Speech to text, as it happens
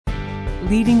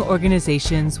Leading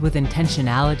organizations with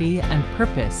intentionality and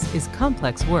purpose is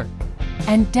complex work,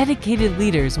 and dedicated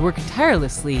leaders work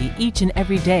tirelessly each and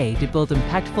every day to build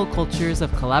impactful cultures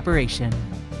of collaboration.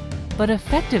 But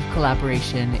effective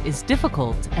collaboration is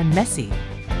difficult and messy.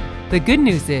 The good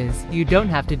news is you don't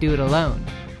have to do it alone.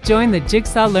 Join the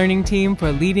Jigsaw Learning Team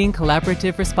for Leading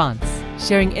Collaborative Response,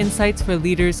 sharing insights for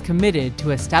leaders committed to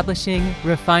establishing,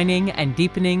 refining, and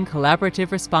deepening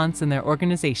collaborative response in their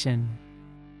organization.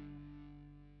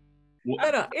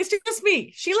 I know, it's just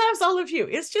me. She loves all of you.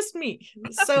 It's just me.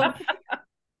 So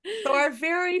our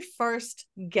very first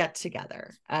get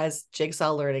together as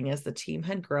Jigsaw Learning, as the team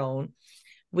had grown,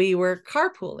 we were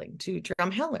carpooling to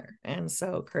Drumheller. And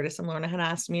so Curtis and Lorna had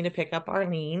asked me to pick up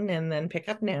Arlene and then pick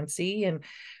up Nancy. And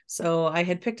so I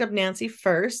had picked up Nancy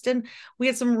first, and we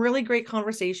had some really great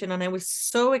conversation. And I was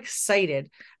so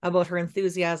excited about her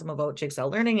enthusiasm about Jigsaw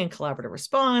Learning and collaborative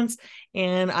response.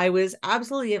 And I was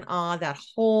absolutely in awe that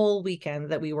whole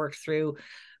weekend that we worked through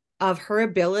of her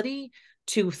ability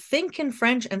to think in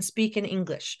French and speak in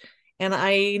English. And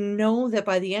I know that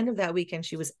by the end of that weekend,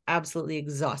 she was absolutely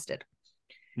exhausted.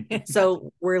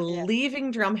 So we're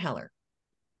leaving Drumheller,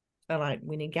 and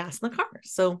we need gas in the car.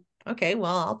 So, okay,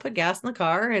 well, I'll put gas in the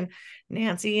car, and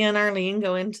Nancy and Arlene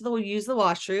go use the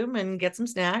washroom and get some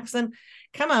snacks and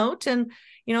come out. And,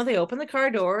 they open the car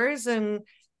doors, and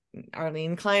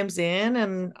Arlene climbs in,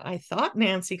 and I thought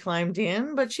Nancy climbed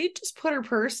in, but she just put her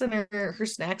purse and her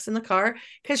snacks in the car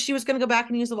because she was going to go back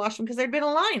and use the washroom because there'd been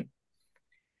a line.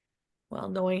 Well,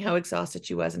 knowing how exhausted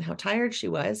she was and how tired she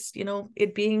was,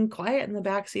 it being quiet in the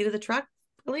back seat of the truck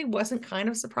really wasn't kind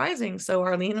of surprising. So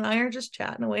Arlene and I are just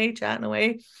chatting away.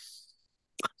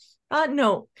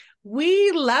 No,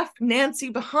 we left Nancy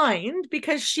behind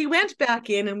because she went back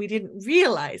in and we didn't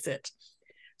realize it.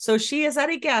 So she is at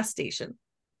a gas station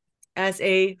as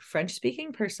a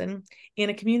French-speaking person in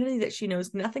a community that she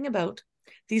knows nothing about.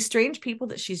 These strange people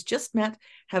that she's just met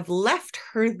have left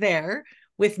her there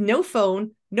with no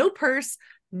phone, no purse,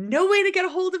 no way to get a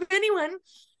hold of anyone.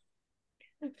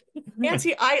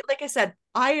 Nancy, like I said,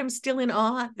 I am still in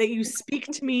awe that you speak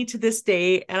to me to this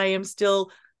day, and I am still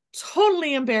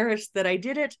totally embarrassed that I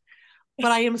did it.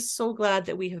 But I am so glad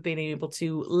that we have been able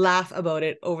to laugh about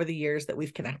it over the years that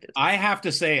we've connected. I have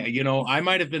to say, I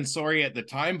might have been sorry at the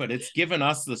time, but it's given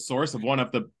us the source of one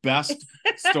of the best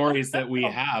stories that we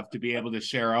have to be able to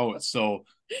share out. So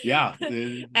yeah,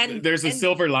 there's a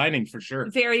silver lining for sure.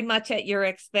 Very much at your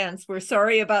expense. We're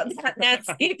sorry about that,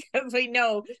 Nancy, because we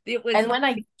know it was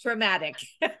traumatic.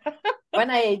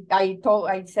 When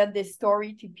I said this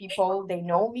story to people, they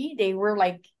know me, they were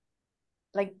like,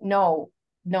 no,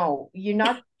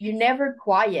 you're never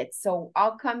quiet. So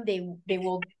how come they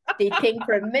think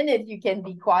for a minute you can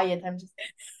be quiet? I'm just,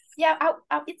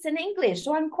 it's in English,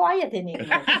 so I'm quiet in English.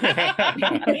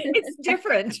 It's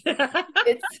different.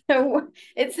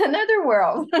 It's another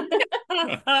world.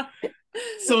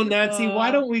 So Nancy,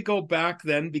 why don't we go back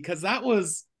then? Because that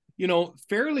was,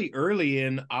 fairly early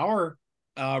in our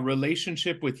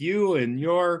relationship with you and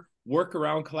your work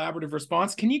around collaborative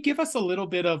response. Can you give us a little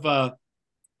bit of a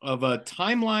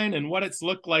timeline and what it's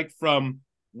looked like from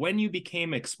when you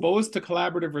became exposed to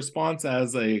collaborative response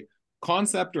as a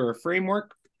concept or a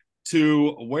framework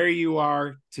to where you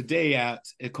are today at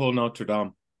École Notre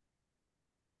Dame?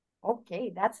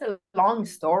 Okay, that's a long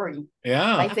story.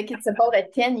 Yeah. I think it's about a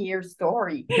 10-year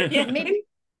story. Maybe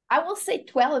I will say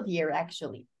 12 year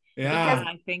actually. Yeah, because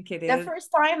I think it is. The first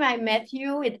time I met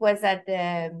you, it was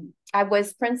I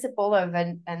was principal of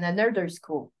another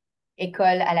school,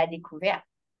 École à la Découverte.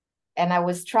 And I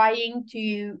was trying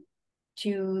to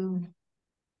do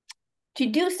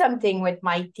something with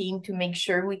my team to make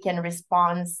sure we can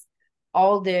respond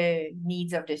all the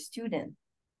needs of the student.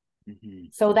 Mm-hmm.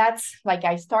 So that's like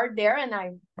I start there, and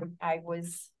I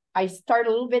start a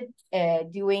little bit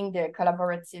doing the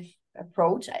collaborative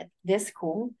approach at this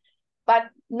school, but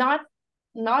not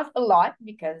a lot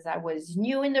because I was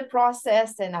new in the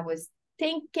process and I was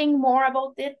thinking more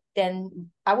about it. Then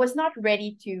I was not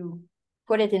ready to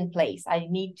put it in place. I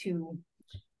need to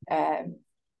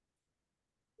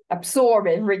absorb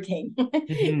everything,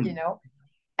 mm-hmm.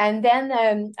 And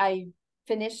then I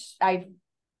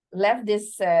left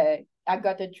this, I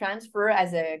got a transfer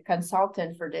as a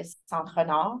consultant for this Centre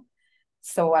Nord.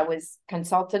 So I was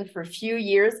consultant for a few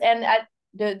years. And at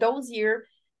those years,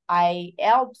 I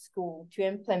helped school to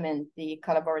implement the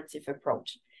collaborative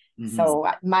approach. Mm-hmm. So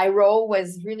my role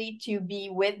was really to be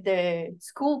with the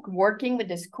school, working with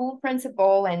the school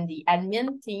principal and the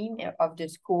admin team of the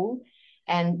school,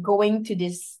 and going to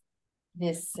this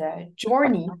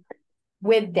journey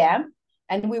with them.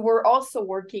 And we were also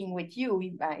working with you.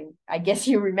 I guess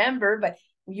you remember, but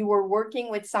you were working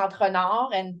with Centre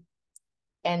Nord,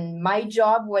 and my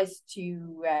job was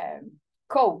to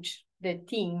coach the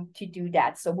team to do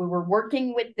that. So we were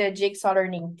working with the Jigsaw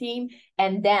Learning team,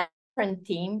 and then different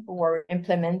team were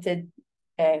implemented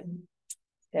the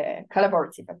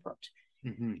collaborative approach.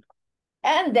 Mm-hmm.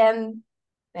 And then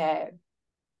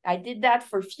I did that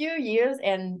for a few years,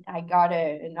 and I got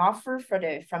an offer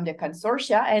from the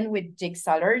consortia and with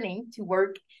Jigsaw Learning to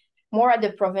work more at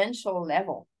the provincial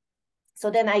level. So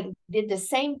then I did the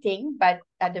same thing, but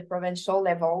at the provincial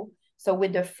level. So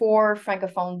with the 4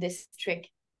 Francophone districts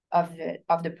of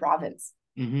the province.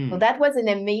 Mm-hmm. So that was an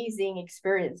amazing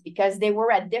experience because they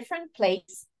were at different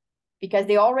places, because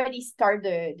they already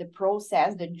started the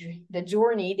process, the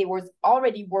journey. They were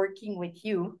already working with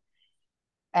you.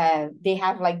 They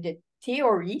have like the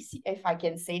theory, if I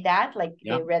can say that, like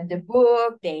they read the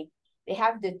book, they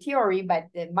have the theory, but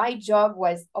my job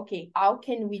was, okay, how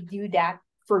can we do that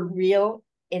for real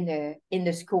in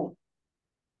the school?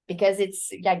 Because it's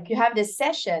like you have this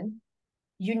session,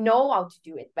 you know how to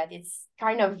do it, but it's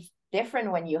kind of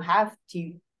different when you have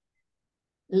to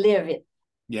live it.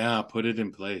 Yeah, put it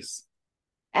in place.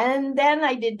 And then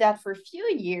I did that for a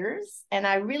few years, and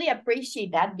I really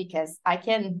appreciate that because I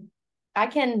can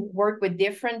work with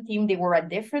different teams. They were at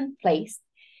different place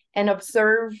and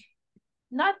observe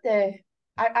not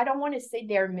I don't want to say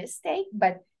their mistake,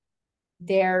 but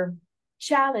their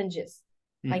challenges.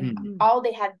 Like all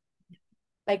they had,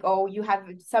 like, oh, you have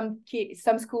some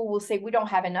school will say we don't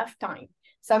have enough time.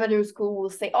 Some other school will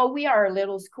say, oh, we are a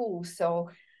little school, so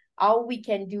how we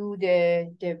can do the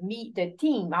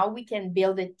team, how we can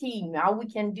build a team, how we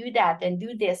can do that and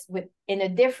do this in a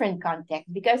different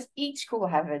context, because each school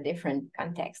have a different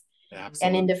context. Absolutely.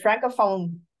 And in the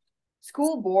Francophone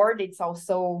school board, it's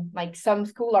also like some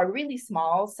school are really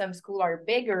small, some school are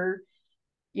bigger,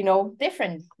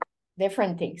 different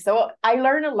things. So I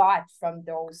learned a lot from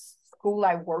those school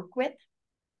I work with.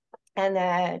 And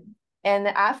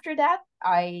after that,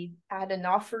 I had an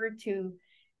offer to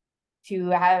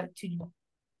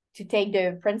take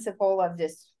the principal of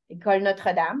this École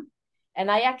Notre Dame, and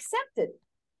I accepted,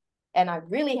 and I'm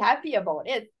really happy about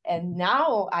it. And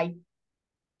now I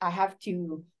have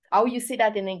to, how you say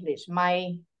that in English?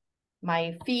 My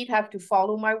feet have to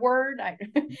follow my word.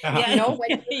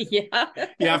 You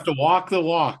have to walk the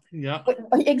walk. Yeah,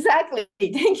 exactly.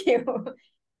 Thank you.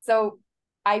 So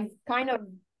I kind of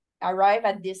arrived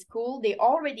at this school. They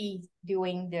already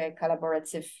doing the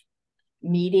collaborative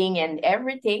meeting and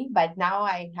everything, but now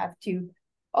I have to,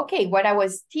 okay, what I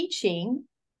was teaching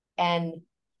and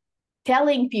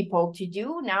telling people to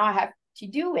do, now I have to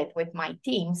do it with my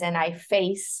teams, and I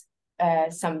face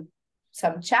some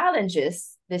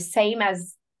challenges, the same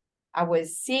as I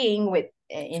was seeing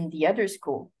in the other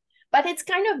school. But it's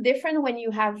kind of different when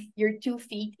you have your 2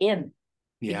 feet in,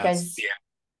 because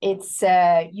it's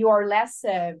you are less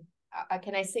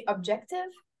can I say objective?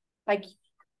 Like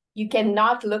you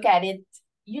cannot look at it,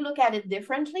 you look at it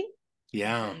differently.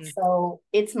 Yeah. So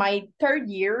it's my 3rd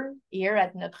year here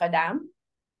at Notre Dame,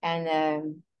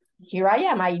 and here I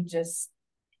am.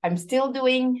 I'm still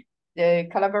doing the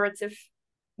collaborative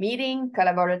meeting,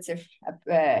 collaborative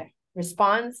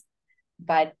response,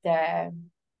 but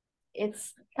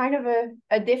it's kind of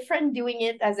a different doing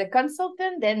it as a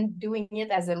consultant than doing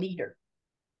it as a leader.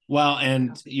 Well,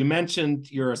 and you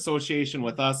mentioned your association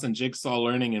with us and Jigsaw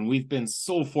Learning, and we've been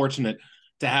so fortunate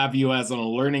to have you as a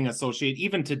learning associate.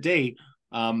 Even today,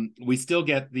 we still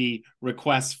get the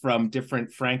requests from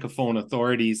different Francophone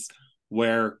authorities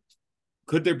where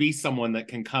could there be someone that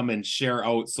can come and share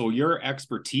out? So your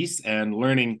expertise and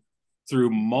learning through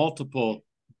multiple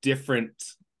different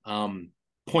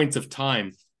points of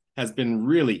time has been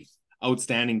really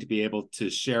outstanding to be able to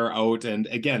share out, and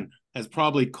again, has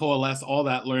probably coalesced all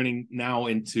that learning now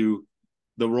into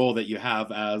the role that you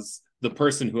have as the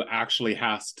person who actually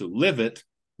has to live it,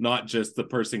 not just the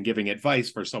person giving advice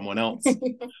for someone else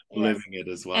living it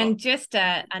as well. And just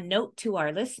a note to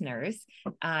our listeners,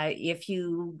 if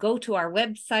you go to our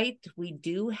website, we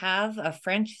do have a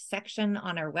French section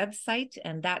on our website,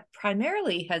 and that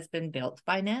primarily has been built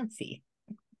by Nancy.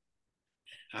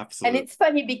 Absolutely. And it's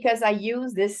funny because I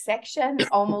use this section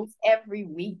almost every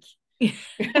week.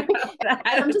 And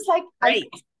I'm just like, I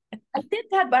did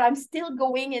that, but I'm still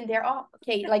going in there. Oh,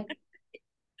 okay. Like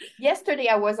yesterday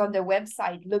I was on the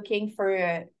website looking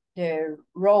for the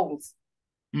roles.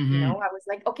 I was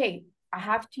like, okay, I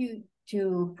have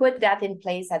to put that in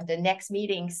place at the next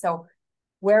meeting. So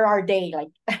where are they?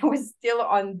 Like I was still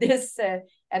on this,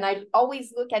 and I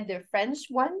always look at the French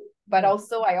one, but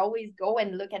also I always go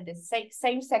and look at the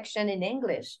same section in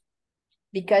English,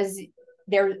 because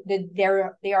they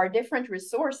are different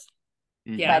resource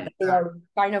Yeah. But they are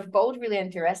kind of both really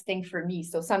interesting for me.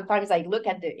 So sometimes I look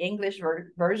at the English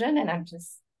version and I'm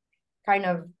just kind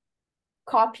of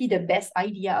copy the best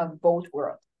idea of both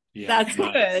worlds. Yeah, that's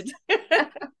nice. Good.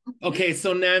 Okay,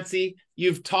 so Nancy,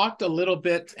 you've talked a little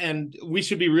bit, and we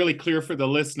should be really clear for the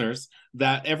listeners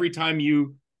that every time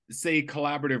you say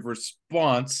collaborative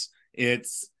response,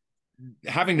 it's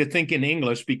having to think in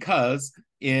English, because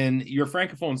in your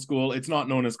Francophone school, it's not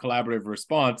known as collaborative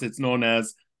response, it's known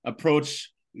as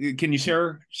approach. Can you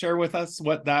share with us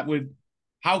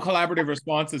how collaborative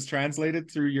response is translated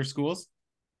through your schools?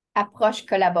 Approche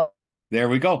collaborative. There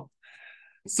we go.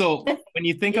 So when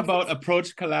you think about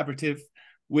approach collaborative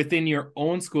within your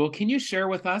own school, can you share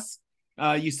with us,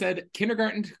 you said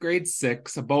kindergarten to grade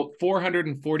 6, about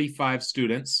 445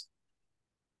 students.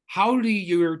 How do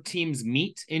your teams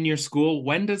meet in your school?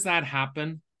 When does that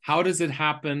happen? How does it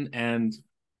happen? And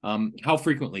how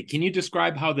frequently? Can you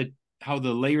describe how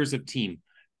the layers of team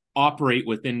operate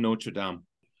within Notre Dame?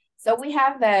 So we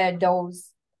have those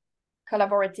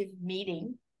collaborative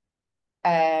meetings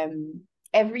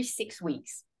every 6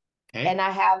 weeks. Okay. And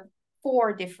I have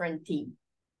 4 different teams.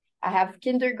 I have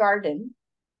kindergarten,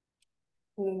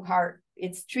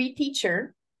 it's 3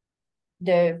 teachers,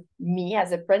 me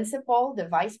as a principal, the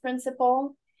vice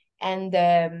principal, and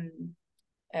the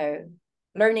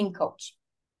learning coach.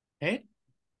 Okay.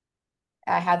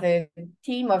 I have a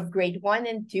team of grade 1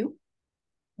 and 2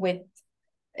 with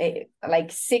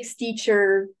like 6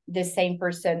 teachers, the same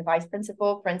person, vice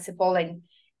principal, and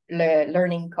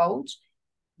learning coach.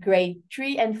 Grade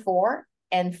 3 and 4,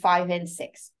 and 5 and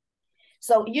 6.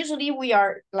 So usually we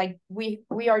are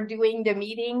doing the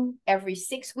meeting every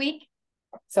 6 weeks.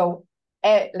 So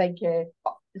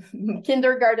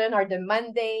kindergarten are the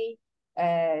Monday,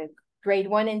 grade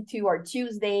 1 and 2 are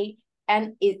Tuesday,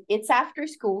 and it's after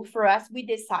school. For us, we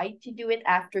decide to do it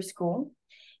after school.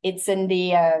 It's in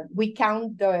the we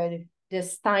count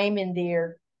this time in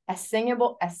their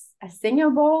assignable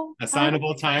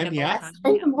time. Yeah.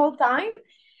 Assignable time.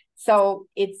 So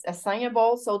it's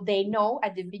assignable, so they know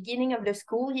at the beginning of the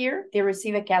school year, they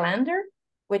receive a calendar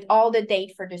with all the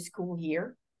date for the school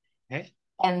year. Okay.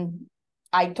 And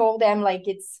I told them,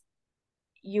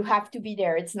 you have to be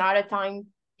there. It's not a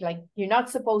time, you're not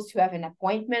supposed to have an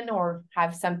appointment or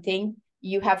have something.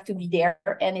 You have to be there.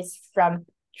 And it's from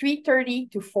 3:30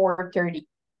 to 4:30.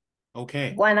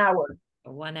 Okay. 1 hour.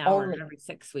 1 hour only. Every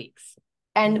 6 weeks.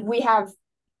 And we have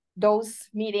those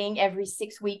meetings every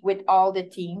 6 weeks with all the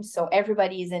teams, so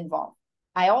everybody is involved.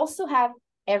 I also have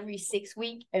every 6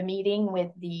 weeks a meeting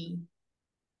with the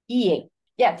EA,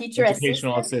 teacher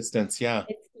educational assistants. Yeah.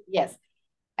 Yes.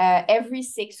 Every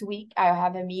 6 weeks I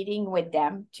have a meeting with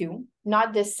them too.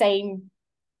 Not the same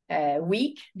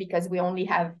week, because we only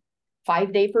have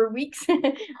 5 days per week.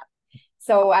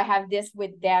 So I have this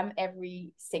with them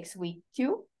every 6 weeks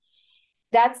too.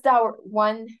 That's our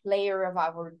one layer of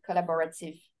our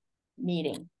collaborative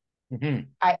meeting. Mm-hmm.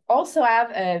 I also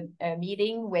have a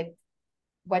meeting with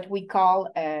what we call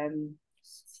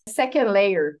second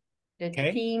layer, the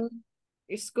team.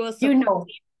 Your school support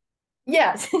team.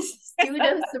 Yes,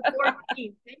 student support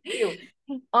team. Thank you.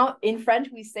 In French,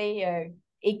 we say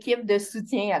équipe de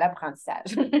soutien à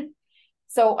l'apprentissage.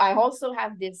 So I also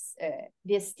have this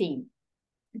team.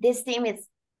 This team is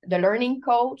the learning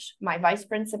coach, my vice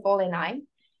principal, and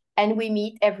we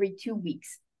meet every 2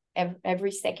 weeks.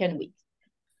 Every second week.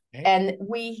 Okay. And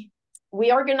we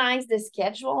organize the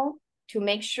schedule to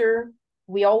make sure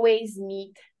we always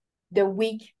meet the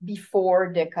week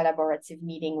before the collaborative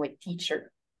meeting with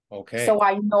teacher. Okay. So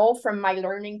I know from my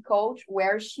learning coach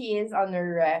where she is on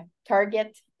her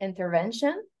target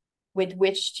intervention with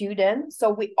which student. So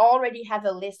we already have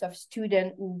a list of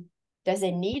students who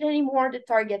doesn't need anymore the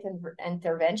target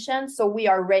intervention. So we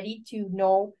are ready to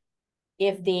know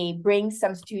if they bring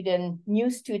some new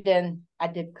student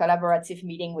at the collaborative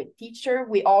meeting with teacher.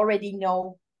 We already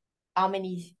know how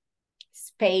many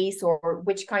space or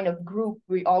which kind of group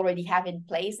we already have in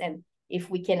place, and if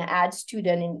we can add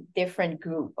student in different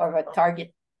group or a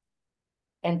target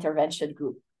intervention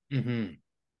group. Mm-hmm.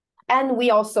 And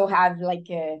we also have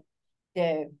the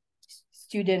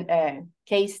student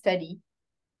case study.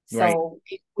 So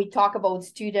we talk about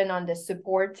student on the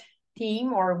support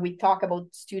team, or we talk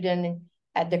about student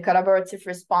at the collaborative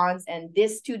response, and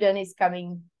this student is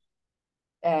coming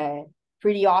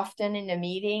pretty often in the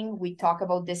meeting. We talk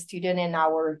about this student in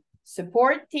our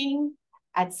support team.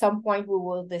 At some point we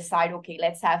will decide, okay,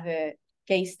 let's have a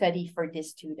case study for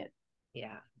this student.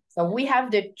 Yeah. So we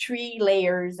have the 3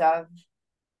 layers of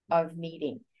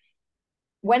meeting.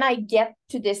 When I get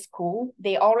to this school,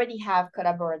 they already have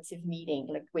collaborative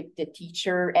meeting, with the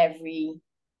teacher every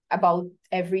about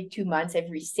every 2 months,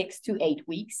 every 6 to 8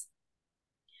 weeks.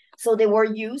 So they were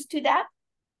used to that.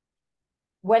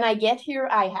 When I get here,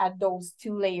 I had those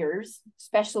 2 layers,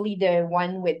 especially the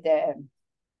one with the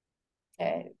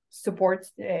support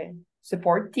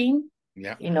team.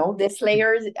 Yeah. You know, this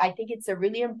layer, I think it's a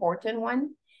really important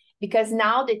one, because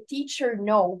now the teacher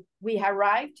know we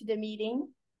arrived to the meeting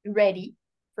ready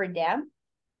for them.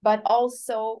 But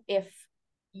also, if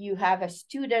you have a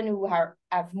student who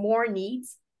have more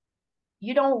needs,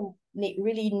 you don't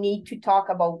really need to talk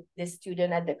about the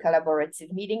student at the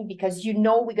collaborative meeting, because you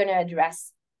know we're going to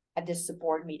address at the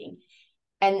support meeting.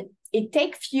 And it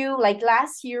takes few, like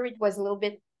last year, it was a little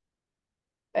bit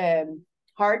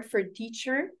hard for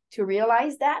teacher to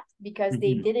realize that, because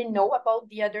they didn't know about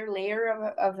the other layer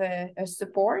of a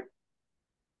support.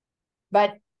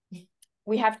 But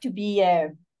we have to be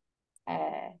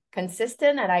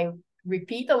consistent, and I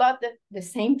repeat a lot the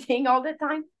same thing all the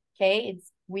time. Okay,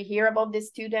 we hear about this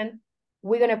student,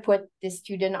 we're going to put this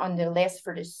student on the list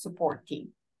for the support team.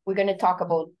 We're going to talk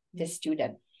about this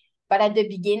student. But at the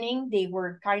beginning, they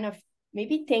were kind of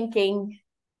maybe thinking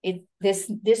this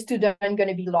student going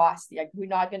to be lost. Like, we're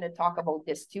not going to talk about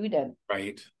this student.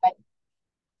 Right.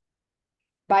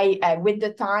 But with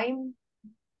the time,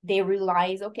 they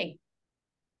realize, okay,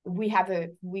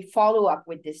 we follow up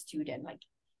with this student, like,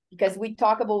 because we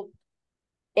talk about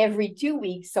every 2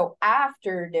 weeks. So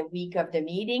after the week of the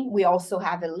meeting, we also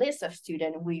have a list of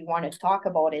students we want to talk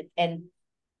about it. And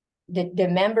the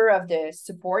member of the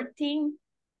support team,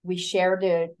 we share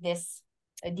the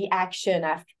action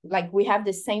after, like, we have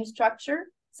the same structure.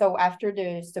 So after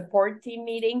the support team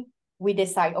meeting, we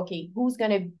decide, okay, who's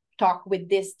going to talk with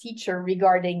this teacher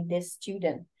regarding this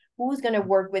student? Who's going to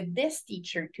work with this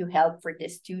teacher to help for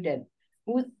this student?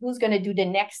 Who's going to do the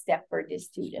next step for this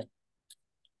student?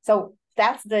 So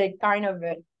that's the kind of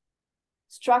a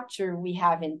structure we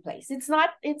have in place. It's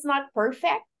not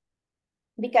perfect,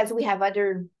 because we have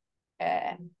other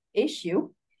issue.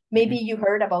 Maybe you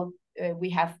heard about we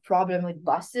have problem with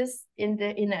buses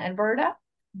in Alberta.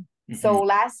 So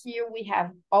last year we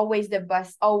have always the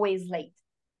bus always late,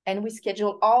 and we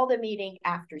schedule all the meeting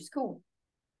after school.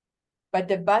 But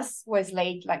the bus was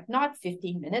late, like not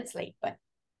 15 minutes late, but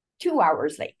 2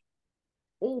 hours late.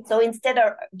 So instead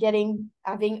of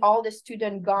having all the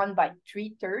students gone by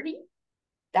 3:30,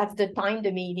 that's the time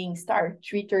the meeting starts,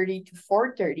 3:30 to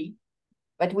 4:30.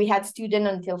 But we had students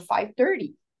until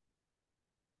 5:30.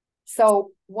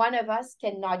 So one of us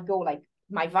cannot go, like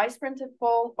my vice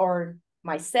principal or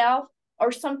myself,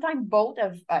 or sometimes both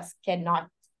of us cannot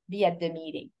be at the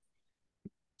meeting.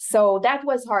 So that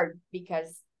was hard,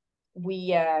 because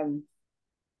we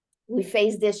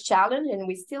face this challenge, and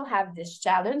we still have this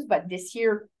challenge, but this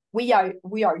year we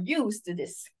are used to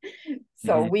this.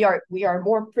 So we are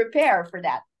more prepared for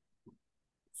that.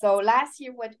 So last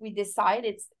year, what we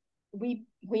decided, we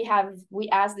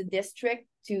asked the district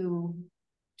to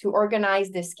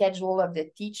organize the schedule of the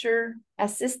teacher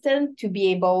assistant, to be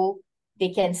able, they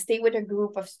can stay with a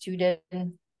group of students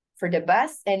for the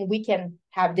bus, and we can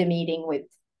have the meeting with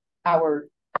our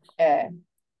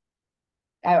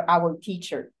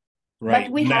teacher. Right.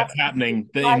 But we and have that's happening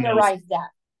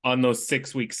that on those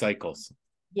 6-week cycles.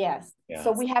 Yes. Yeah.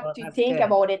 So we have to think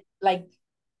about it like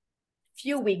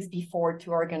few weeks before to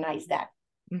organize that.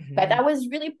 But I was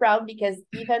really proud, because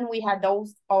even we had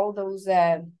all those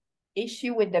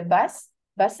issue with the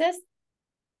buses,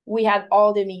 we had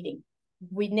all the meeting.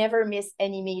 We never missed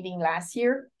any meeting last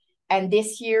year, and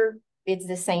this year it's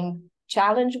the same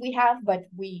challenge we have, but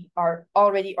we are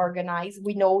already organized.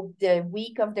 We know the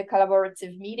week of the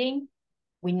collaborative meeting,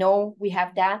 we know we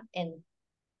have that, and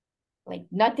like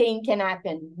nothing can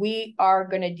happen. We are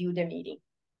gonna do the meeting.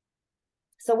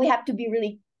 So we have to be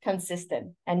really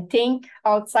consistent and think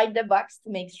outside the box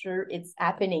to make sure it's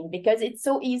happening, because it's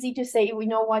so easy to say, we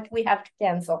know what, we have to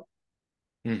cancel.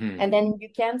 And then you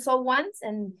cancel once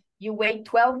and you wait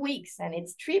 12 weeks and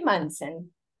it's 3 months, and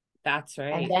that's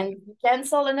right. And then you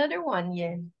cancel another one.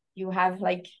 You have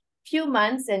like few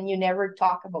months and you never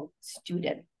talk about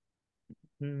student.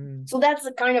 So that's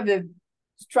the kind of the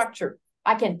structure.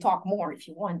 I can talk more if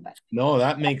you want, but no,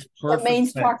 that makes perfect the main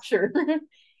sense. structure.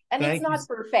 And Thank it's not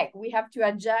perfect. We have to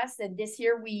adjust. And this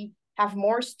year we have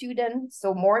more students,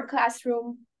 so more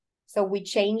classroom. So we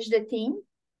changed the team.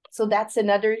 So that's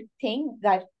another thing,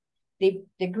 that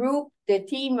the group, the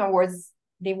team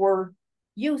they were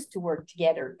used to work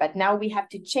together, but now we have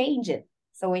to change it.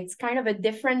 So it's kind of a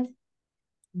different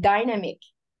dynamic.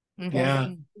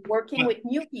 Yeah. Working with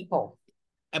new people.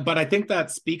 But I think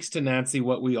that speaks to, Nancy,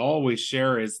 what we always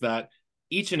share is that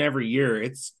each and every year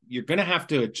you're going to have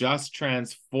to adjust,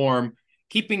 transform,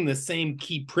 keeping the same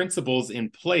key principles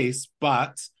in place,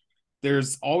 but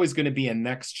there's always going to be a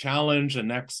next challenge, a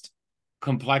next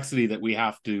complexity that we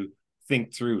have to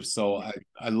think through. So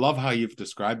I love how you've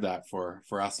described that for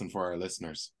us and for our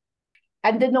listeners.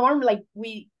 And the norm, like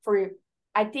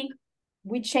I think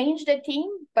we changed the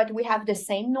theme, but we have the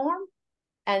same norm,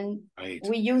 and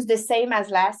we use the same as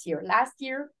last year. Last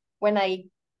year, when I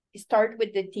start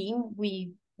with the team,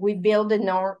 we build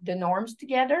the norms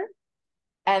together,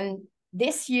 and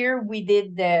this year we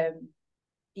did the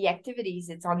activities.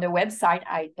 It's on the website.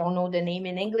 I don't know the name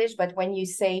in English, but when you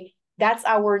say that's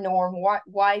our norm,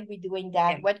 why we doing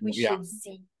that, what we should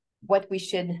see, what we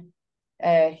should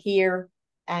hear,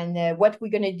 and what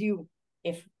we're going to do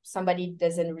if somebody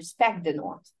doesn't respect the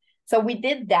norms. So we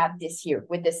did that this year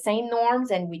with the same norms,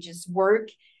 and we just work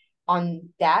on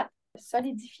that.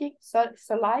 Solidified.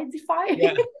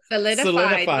 Yeah.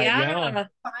 Solidified, yeah.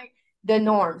 The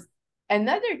norms.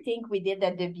 Another thing we did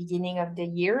at the beginning of the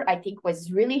year, I think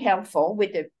was really helpful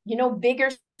with the, bigger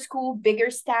school, bigger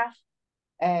staff,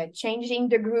 changing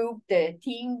the group, the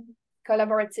team,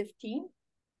 collaborative team.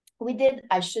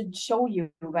 I should show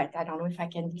you, but I don't know if I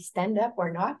can stand up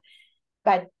or not,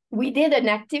 but we did an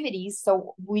activity.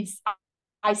 So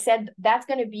I said, that's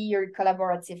going to be your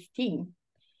collaborative team.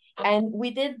 And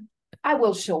I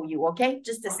will show you, okay?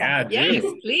 Just a second. Yes,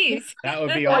 please. That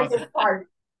would be awesome.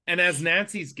 And as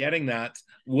Nancy's getting that,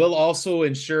 we'll also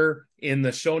ensure in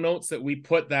the show notes that we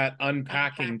put that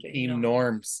unpacking team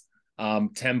norms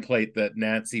template that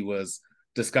Nancy was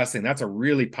discussing. That's a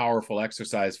really powerful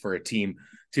exercise for a team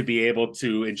to be able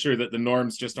to ensure that the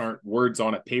norms just aren't words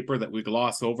on a paper that we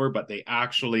gloss over, but they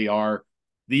actually are.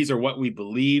 These are what we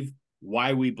believe,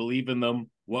 why we believe in them,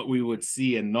 what we would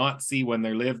see and not see when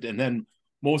they're lived. And then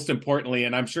most importantly,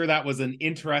 and I'm sure that was an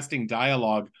interesting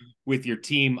dialogue with your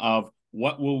team of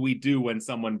what will we do when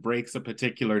someone breaks a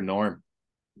particular norm?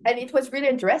 And it was really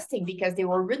interesting because they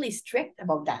were really strict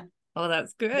about that. Oh,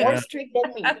 that's good. More strict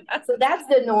than me. So that's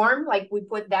the norm. Like we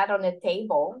put that on a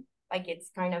table. Like it's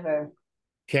kind of a...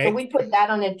 Okay. So we put that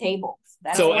on a table.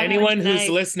 So anyone who's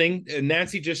listening,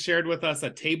 Nancy just shared with us a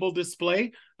table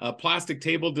display, a plastic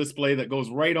table display that goes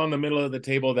right on the middle of the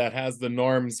table that has the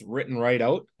norms written right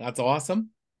out. That's awesome.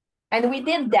 And we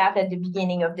did that at the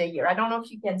beginning of the year. I don't know if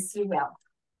you can see well.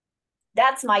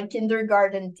 That's my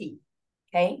kindergarten team,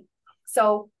 okay?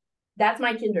 So that's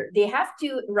my They have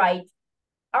to write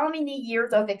how many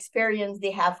years of experience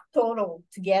they have total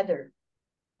together.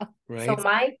 Right. So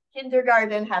my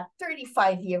kindergarten have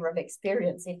 35 years of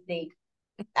experience if they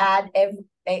add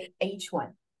each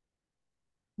one.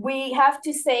 We have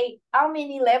to say how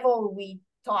many level we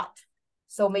taught.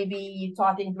 So maybe you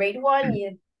taught in grade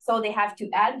 1, so they have to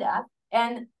add that.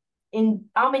 And in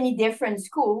how many different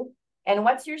schools, and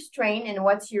what's your strain, and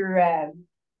what's your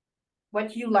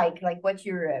what you like what's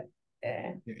your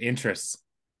interests.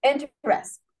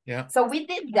 Yeah. So we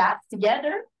did that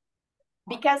together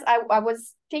because I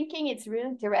was thinking it's really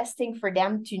interesting for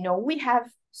them to know we have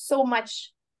so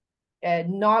much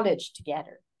knowledge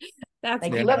together. That's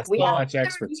like, look, we have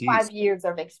 35 years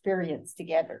of experience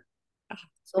together.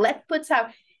 So let's put some,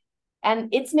 and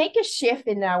it's make a shift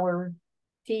in our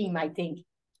team, I think,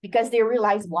 because they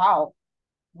realize, wow,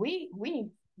 we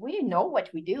know what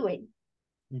we're doing.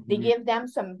 Mm-hmm. They give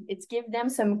them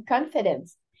some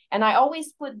confidence. And I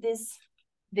always put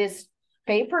this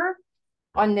paper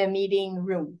on the meeting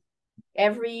room.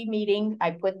 Every meeting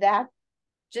I put that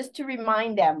just to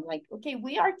remind them, like, okay,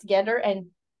 we are together and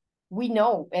we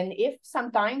know. And if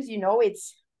sometimes,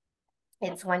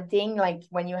 it's one thing, like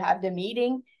when you have the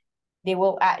meeting, they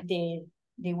will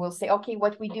say, okay,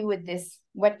 what we do with this,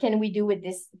 what can we do with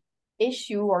this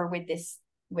issue or with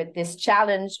this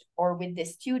challenge or with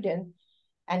this student?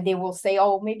 And they will say,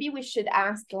 oh, maybe we should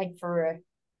ask like for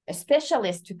a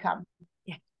specialist to come.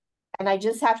 Yeah. And I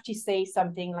just have to say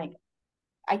something like,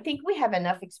 I think we have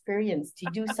enough experience to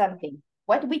do something,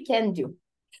 what we can do.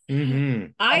 Mm-hmm.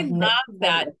 I love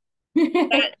that.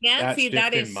 Nancy,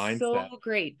 that is so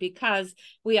great, because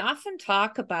we often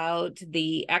talk about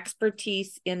the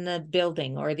expertise in the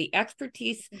building or the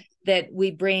expertise that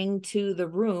we bring to the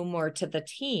room or to the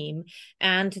team,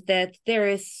 and that there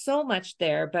is so much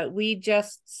there, but we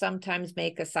just sometimes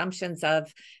make assumptions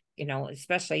of,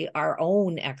 especially our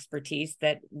own expertise,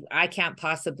 that I can't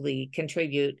possibly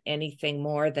contribute anything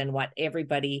more than what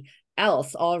everybody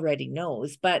else already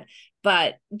knows. But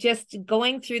just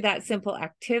going through that simple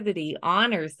activity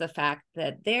honors the fact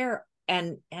that there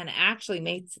and actually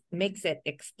makes it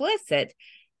explicit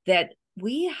that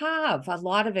we have a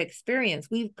lot of experience.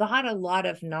 We've got a lot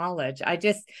of knowledge.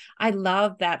 I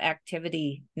love that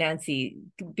activity, Nancy,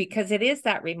 because it is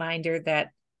that reminder that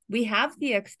we have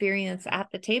the experience at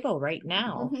the table right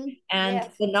now, and Yes.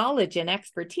 the knowledge and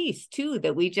expertise too,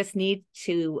 that we just need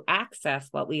to access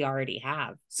what we already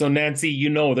have. So Nancy, you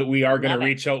know that we are going to Love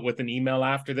it. reach out with an email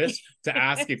after this to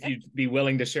ask if you'd be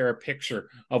willing to share a picture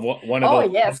of what one of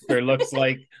those yes. pictures looks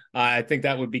like. I think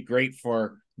that would be great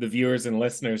for the viewers and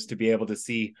listeners to be able to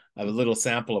see a little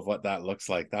sample of what that looks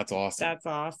like. That's awesome. That's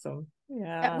awesome.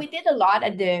 Yeah. We did a lot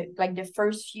at the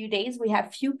first few days. We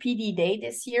have few PD day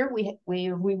this year.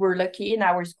 We were lucky in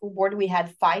our school board. We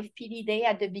had 5 PD day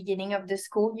at the beginning of the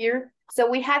school year. So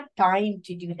we had time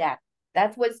to do that.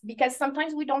 That was because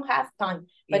sometimes we don't have time,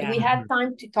 but we had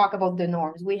time to talk about the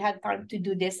norms. We had time to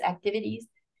do these activities.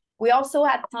 We also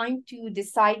had time to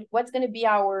decide what's going to be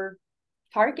our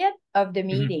target of the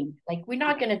meeting. Like, we're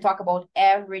not going to talk about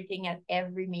everything at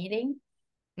every meeting.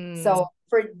 So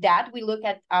for that, we look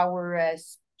at our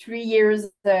 3 years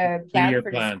plan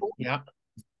for the school. Yeah.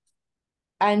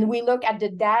 And we look at the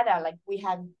data, like we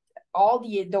have all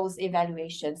those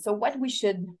evaluations. So what we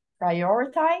should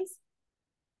prioritize,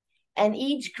 and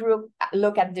each group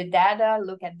look at the data,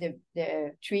 look at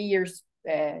the 3 years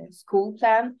school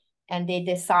plan, and they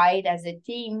decide as a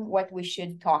team what we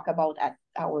should talk about at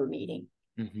our meeting.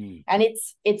 And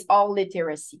it's all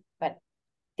literacy, but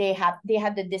they had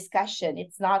the discussion.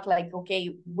 It's not like,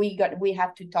 okay, we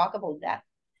have to talk about that,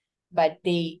 but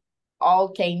they all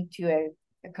came to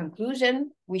a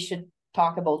conclusion. We should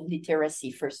talk about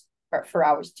literacy first for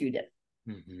our students.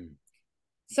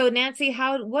 So Nancy,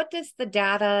 what does the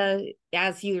data,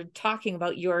 as you're talking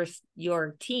about your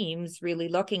teams really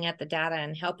looking at the data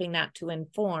and helping that to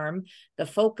inform the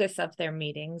focus of their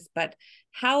meetings, but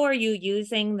how are you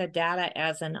using the data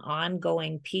as an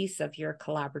ongoing piece of your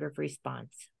collaborative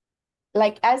response?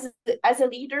 Like as a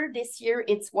leader this year,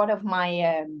 it's one of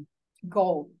my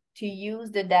goals to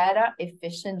use the data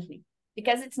efficiently,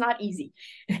 because it's not easy.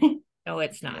 No,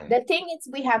 it's not. The thing is,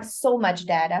 we have so much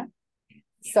data.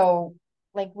 So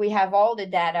like we have all the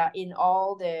data in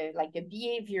all the, like the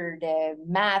behavior, the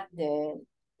math, the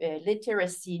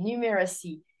literacy,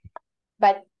 numeracy.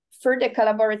 But for the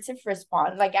collaborative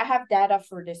response, like I have data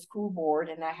for the school board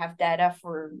and I have data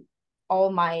for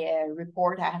all my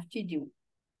report I have to do.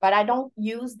 But I don't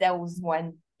use those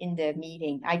one in the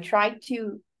meeting. I try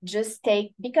to just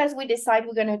take, because we decide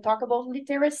we're going to talk about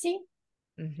literacy.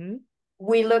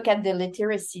 We look at the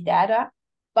literacy data.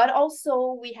 But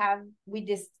also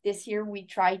this year, we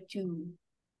try to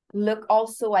look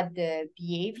also at the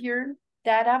behavior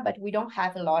data, but we don't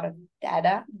have a lot of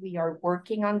data. We are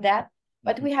working on that.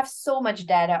 But we have so much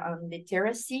data on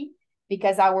literacy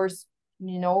because ours,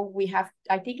 we have,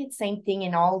 I think it's same thing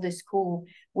in all the school.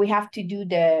 We have to do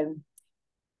the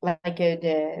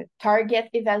target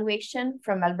evaluation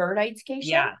from Alberta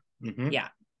Education. Yeah.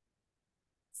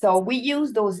 So we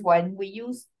use those one.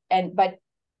 But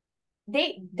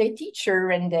the teacher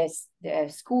and the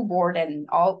school board and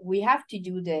all, we have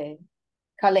to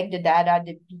collect the data at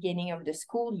the beginning of the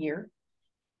school year.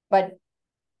 But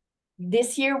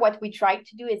this year, what we try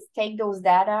to do is take those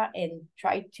data and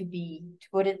try to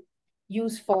put it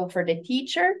useful for the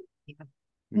teacher,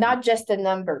 not just a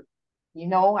number.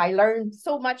 I learned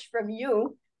so much from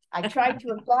you. I tried to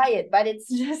apply it, but it's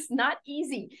just not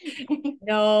easy.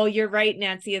 No, you're right,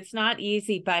 Nancy. It's not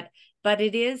easy, but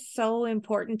it is so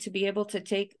important to be able to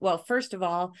take, well, first of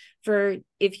all,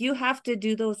 if you have to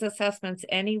do those assessments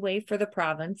anyway for the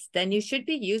province, then you should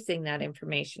be using that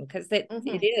information, because it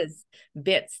is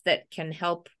bits that can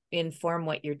help inform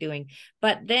what you're doing.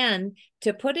 But then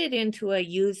to put it into a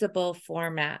usable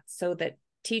format so that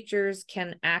teachers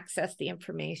can access the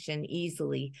information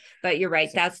easily. But you're right,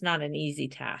 that's not an easy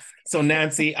task. So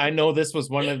Nancy, I know this was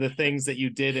one of the things that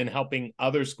you did in helping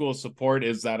other schools support,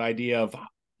 is that idea of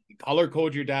color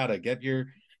code your data, get your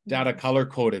data color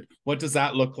coded. What does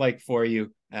that look like for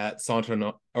you at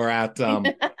École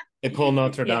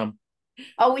Notre Dame?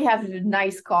 Oh, we have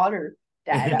nice color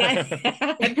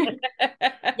data.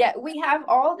 Yeah, we have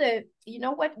all the,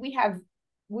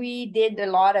 we did a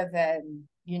lot of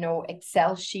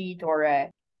Excel sheet or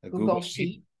a Google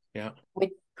sheet with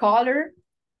color,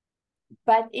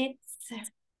 but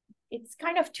it's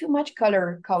kind of too much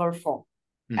colorful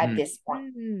at this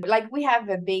point. Like we have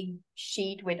a big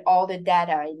sheet with all the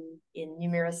data in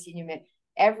numeracy,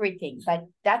 everything, but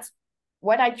that's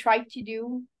what I tried to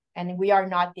do, and we are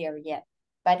not there yet.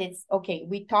 But it's okay.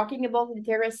 We're talking about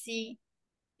literacy.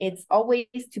 It's always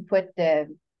to put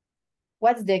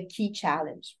what's the key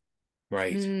challenge,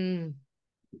 right?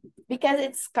 Because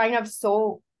it's kind of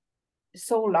so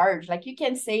large. Like you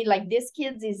can say, like this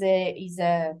kids is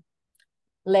a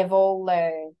level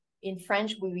in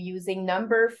French. We were using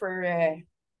number for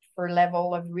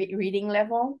level of reading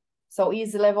level. So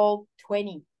he's level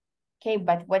 20. Okay,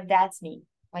 but what that's mean?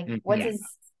 Like, what Yeah. is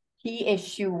key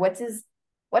issue?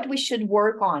 What we should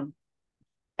work on?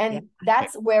 And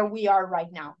that's where we are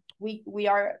right now. We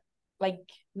are like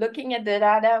looking at the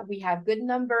data. We have good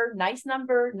number, nice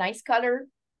color.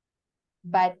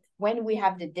 But when we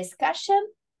have the discussion,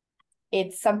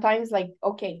 it's sometimes like,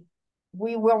 okay,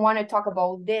 we will want to talk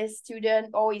about this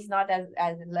student. Oh, he's not as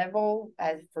level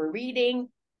as for reading.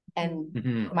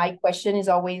 And my question is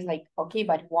always like, okay,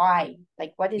 but why?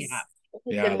 Like, what is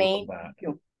the main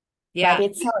issue? Yeah. But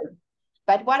it's hard.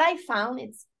 But what I found,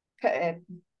 it's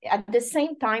at the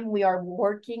same time, we are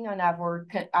working on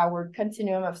our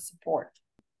continuum of support.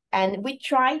 And we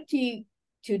try to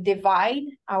divide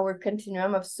our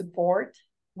continuum of support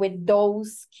with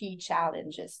those key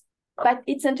challenges. But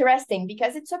it's interesting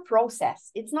because it's a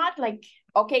process. It's not like,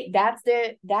 okay, that's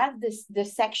the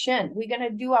section. We're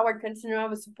gonna do our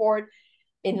continuum of support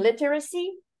in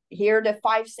literacy. Here are the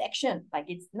 5 sections. Like,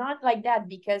 it's not like that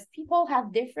because people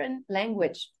have different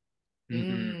language.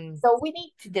 So we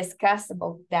need to discuss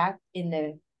about that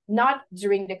not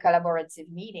during the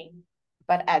collaborative meeting,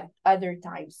 but at other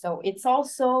times. So it's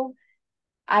also,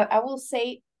 I will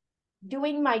say,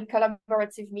 doing my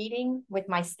collaborative meeting with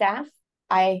my staff,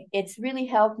 it's really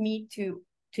helped me to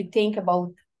think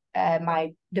about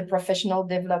the professional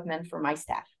development for my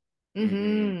staff.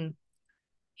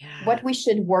 What we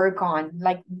should work on.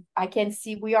 Like, I can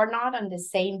see we are not on the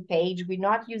same page. We're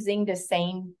not using the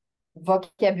same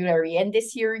vocabulary. And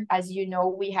this year, as you know,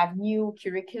 we have new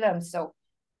curriculum. So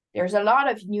there's a lot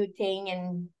of new thing,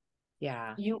 and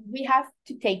we have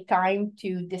to take time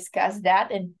to discuss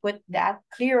that and put that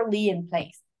clearly in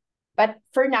place. But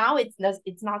for now, it's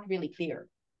not really clear.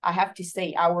 I have to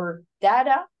say, our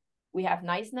data, we have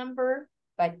nice number,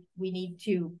 but we need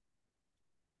to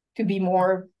be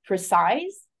more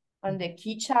precise on the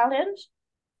key challenge.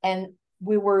 And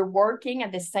we were working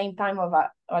at the same time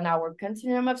on our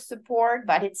continuum of support,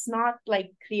 but it's not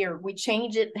like clear. We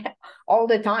change it all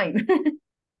the time.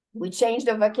 We change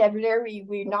the vocabulary.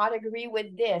 We not agree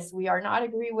with this. We are not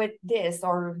agree with this.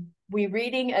 Or we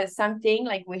reading something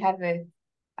like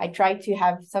I try to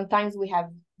have, sometimes we have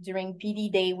during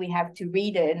PD day, we have to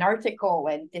read an article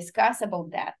and discuss about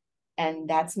that. And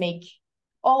that's we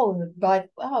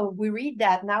read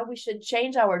that. Now we should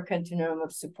change our continuum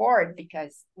of support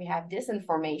because we have this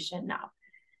information now.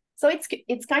 So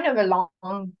it's kind of a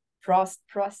long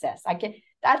process.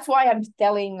 That's why I'm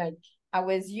telling, like, I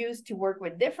was used to work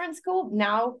with different school.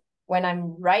 Now, when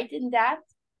I'm writing that,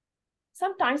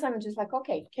 sometimes I'm just like,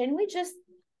 okay, can we just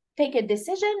take a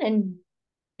decision and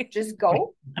just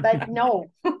go? But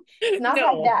no, it's not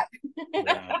like that. We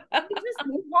just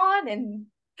move on and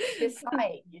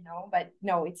decide, but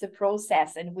no, it's a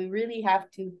process, and we really have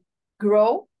to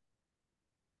grow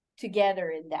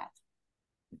together in that.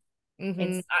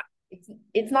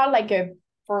 It's not like a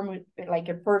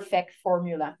perfect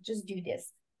formula. Just do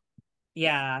this.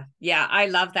 I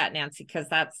love that, Nancy, because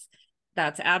that's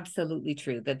absolutely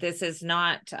true, that this is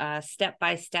not a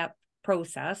step-by-step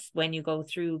process when you go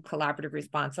through collaborative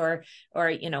response, or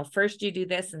first you do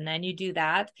this and then you do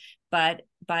that, but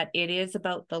it is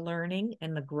about the learning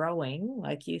and the growing,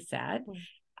 like you said,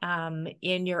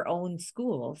 in your own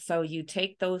school. So you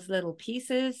take those little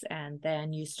pieces and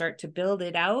then you start to build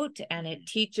it out, and it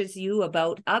teaches you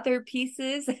about other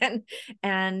pieces,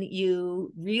 and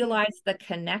you realize the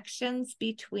connections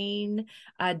between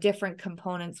different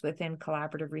components within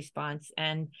collaborative response.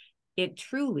 And it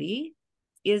truly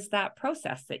is that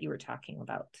process that you were talking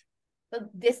about. So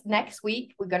this next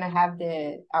week, we're going to have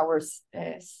our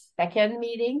second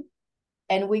meeting,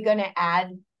 and we're going to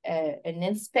add an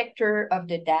inspector of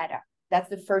the data. That's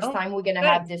the first time we're going to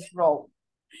have this role,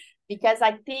 because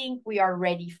I think we are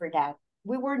ready for that.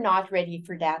 We were not ready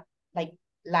for that like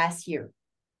last year,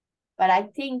 but I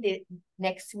think that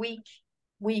next week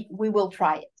we will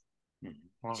try it.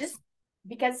 Awesome. Just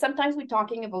because sometimes we're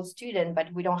talking about students,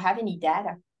 but we don't have any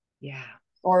data.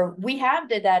 Or we have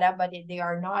the data, but they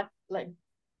are not like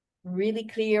really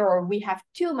clear, or we have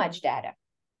too much data.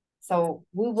 So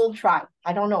we will try.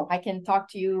 I don't know. I can talk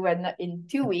to you in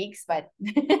 2 weeks, but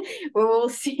we will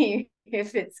see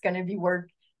if it's going to be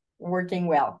working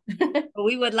well.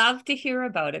 We would love to hear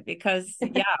about it, because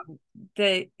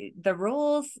the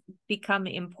roles become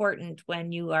important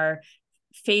when you are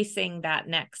facing that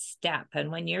next step. And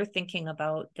when you're thinking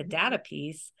about the data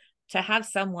piece, to have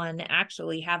someone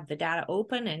actually have the data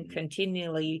open and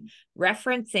continually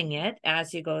referencing it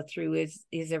as you go through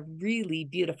is a really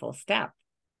beautiful step.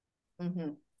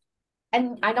 And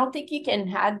I don't think you can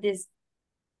have this.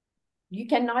 You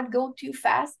cannot go too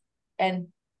fast,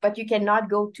 but you cannot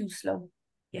go too slow.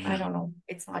 I don't know,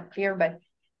 it's not clear, but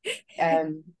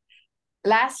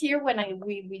last year when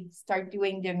we start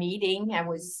doing the meeting, I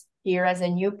was here as a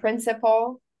new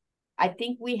principal. I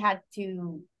think we had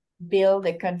to build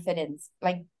a confidence,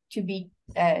 like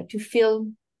to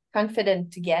feel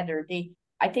confident together.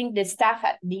 I think the staff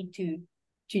need to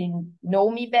know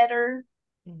me better,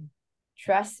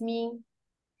 trust me.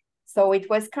 So it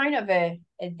was kind of a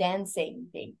dancing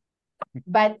thing.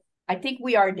 But I think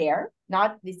we are there.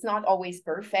 It's not always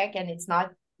perfect, and it's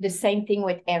not the same thing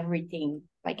with every team.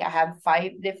 Like I have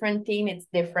 5 different teams, it's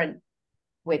different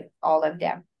with all of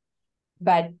them.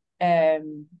 But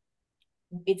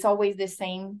it's always the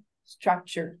same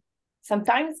structure.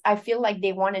 Sometimes I feel like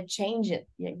they want to change it.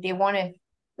 They want to,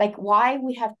 like, why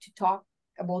we have to talk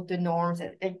about the norms?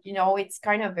 It's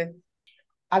kind of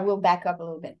I will back up a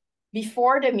little bit.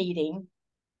 Before the meeting,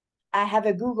 I have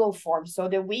a Google form. So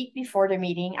the week before the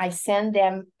meeting, I send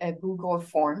them a Google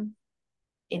form.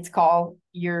 It's called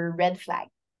Your Red Flag.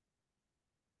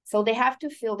 So they have to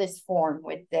fill this form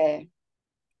with the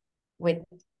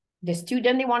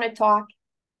student they want to talk,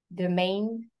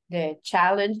 the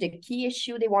challenge, the key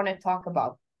issue they want to talk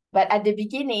about. But at the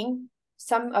beginning,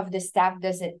 some of the staff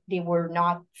they were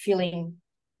not filling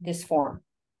this form.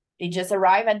 They just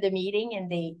arrive at the meeting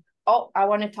and I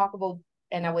want to talk about,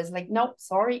 and I was like, no,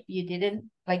 sorry, you didn't,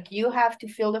 like, you have to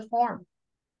fill the form.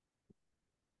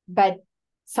 But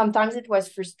sometimes it was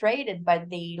frustrated, but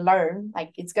they learn,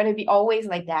 like, it's going to be always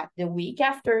like that. The week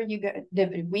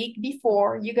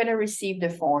before, you're going to receive the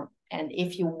form. And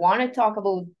if you want to talk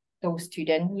about those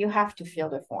students, you have to fill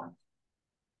the form.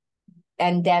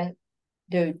 And then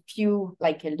the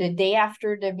day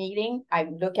after the meeting, I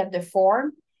look at the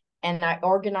form and I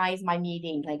organize my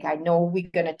meeting. Like, I know we're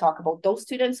going to talk about those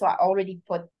students. So I already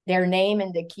put their name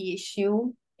and the key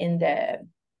issue in the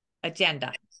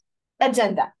agenda.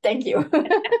 Thank you.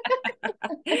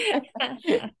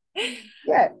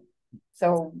 Yeah.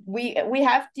 So we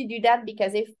have to do that,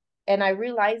 because I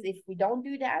realize if we don't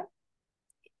do that,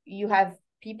 you have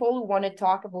people who want to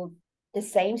talk about the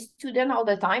same student all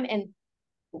the time. And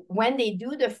when they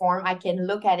do the form, I can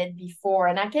look at it before,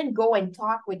 and I can go and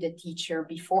talk with the teacher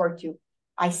before too.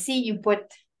 I see you put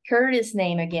Curtis'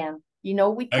 name again. We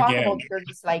talk about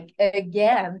Curtis like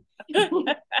again.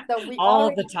 So we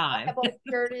all the time talk about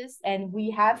Curtis, and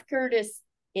we have Curtis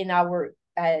in our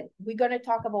we're going to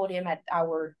talk about him at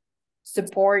our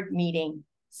support meeting.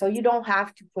 So you don't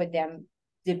have to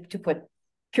put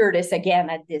Curtis again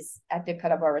at the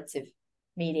collaborative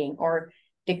meeting, or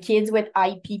the kids with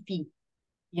IPP.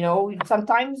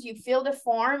 Sometimes you fill the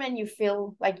form and you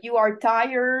feel like you are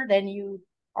tired and you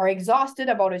are exhausted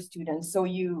about a student. So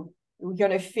you're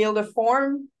going to fill the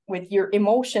form with your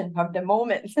emotion of the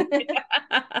moment.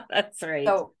 That's right.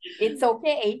 So it's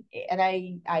okay. And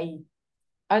I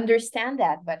understand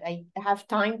that, but I have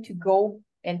time to go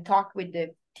and talk with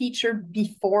the teacher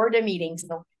before the meeting.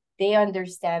 So they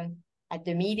understand at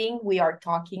the meeting, we are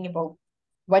talking about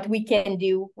what we can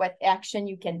do, what action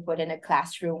you can put in a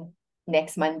classroom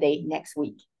next Monday, next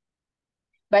week.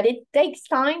 But it takes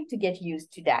time to get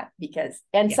used to that,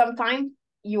 sometimes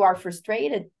you are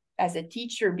frustrated as a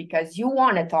teacher because you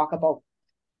want to talk about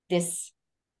this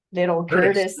little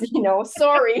Curtis,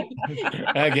 sorry.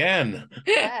 Again.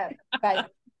 Yeah,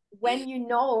 but when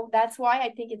that's why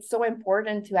I think it's so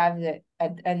important to have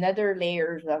another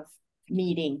layers of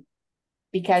meeting,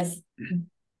 because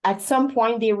at some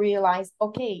point they realize,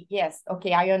 okay,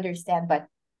 I understand, but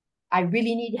I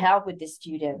really need help with the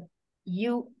student.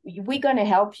 We're going to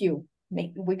help you.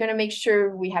 We're going to make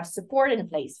sure we have support in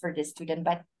place for this student,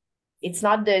 but it's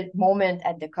not the moment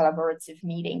at the collaborative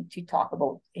meeting to talk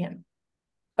about him.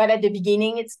 But at the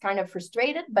beginning, it's kind of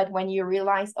frustrated. But when you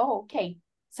realize, okay,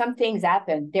 some things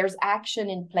happen, there's action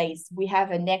in place, we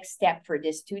have a next step for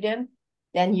this student,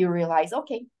 then you realize,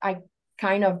 okay, I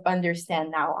kind of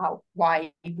understand now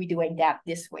why we're doing that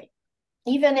this way.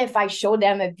 Even if I show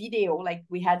them a video, like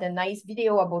we had a nice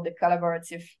video about the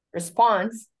collaborative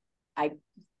response,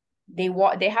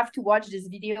 they have to watch this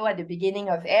video at the beginning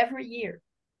of every year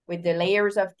with the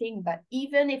layers of things. But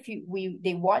even if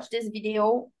they watch this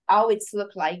video, how it's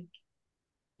look like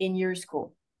in your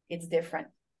school, it's different.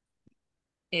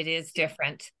 It is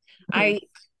different.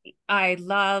 I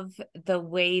love the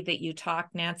way that you talk,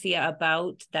 Nancy,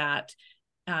 about that,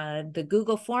 the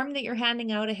Google form that you're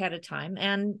handing out ahead of time,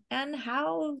 and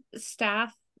how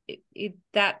staff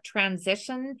that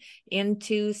transition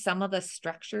into some of the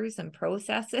structures and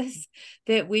processes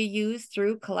that we use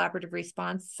through collaborative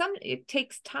response. It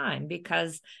takes time,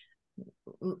 because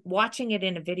watching it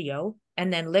in a video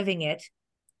and then living it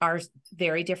are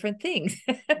very different things.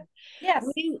 Yes.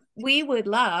 We would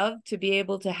love to be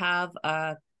able to have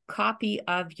a copy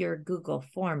of your Google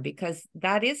form, because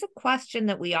that is a question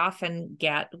that we often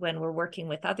get when we're working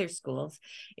with other schools,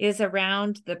 is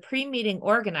around the pre-meeting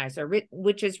organizer,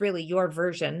 which is really your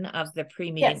version of the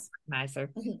pre-meeting Yes.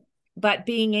 organizer. Mhm. But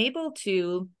being able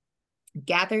to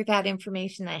gather that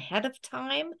information ahead of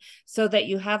time so that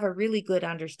you have a really good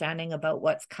understanding about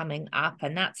what's coming up.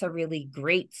 And that's a really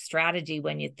great strategy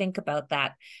when you think about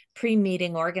that.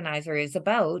 Pre-meeting organizer is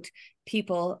about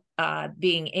people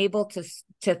being able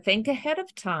to think ahead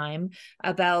of time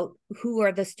about who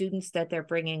are the students that they're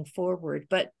bringing forward.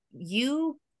 But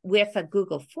you, with a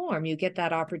Google form, you get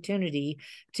that opportunity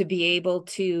to be able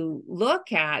to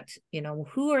look at,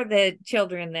 who are the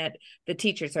children that the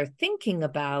teachers are thinking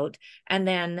about, and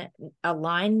then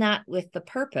align that with the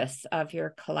purpose of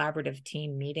your collaborative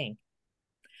team meeting.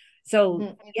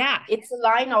 So, yeah. It's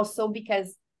aligned also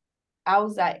because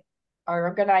as I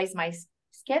organize my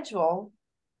schedule,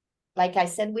 like I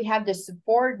said, we have the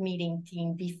support meeting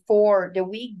team before the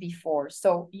week before.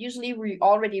 So usually we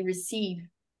already receive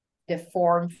the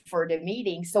form for the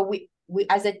meeting. So we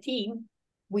as a team,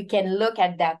 we can look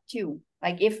at that too.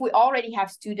 Like if we already have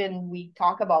students we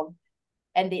talk about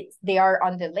and they are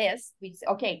on the list, we say,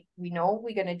 okay, we know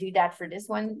we're going to do that for this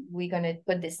one. We're going to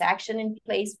put this action in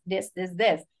place, this.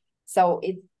 So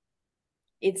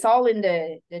it's all in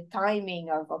the timing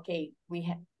of, okay,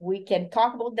 we can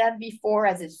talk about that before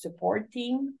as a support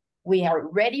team. We are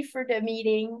ready for the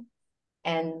meeting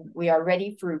and we are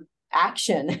ready for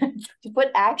action to put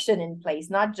action in place,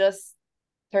 not just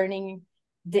having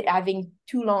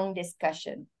too long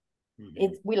discussion.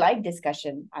 We like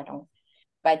discussion,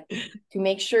 but to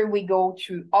make sure we go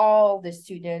through all the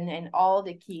student and all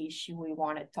the key issue we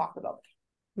want to talk about.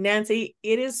 Nancy,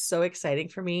 it is so exciting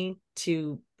for me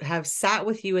to have sat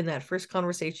with you in that first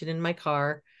conversation in my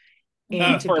car.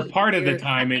 And for part of the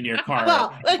time in your car.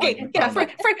 Well, okay, yeah. For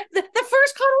the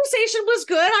first conversation was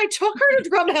good. I took her to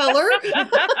Drumheller.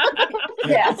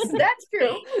 Yes, that's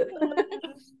true.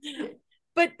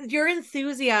 But your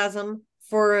enthusiasm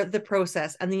for the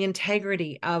process and the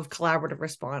integrity of collaborative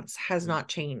response has not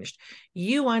changed.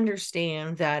 You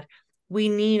understand that we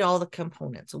need all the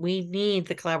components. We need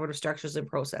the collaborative structures and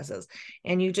processes.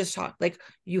 And you just talk, like,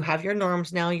 you have your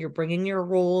norms now, you're bringing your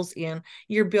roles in,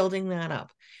 you're building that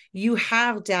up. You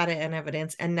have data and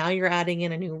evidence, and now you're adding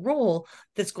in a new role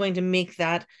that's going to make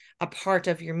that a part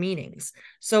of your meetings.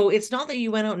 So it's not that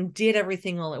you went out and did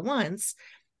everything all at once.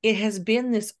 It has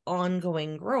been this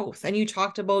ongoing growth. And you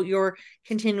talked about your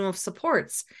continuum of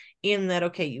supports in that,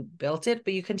 okay, you built it,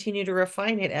 but you continue to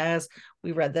refine it as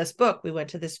we read this book, we went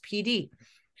to this PD.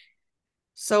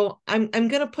 So I'm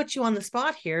going to put you on the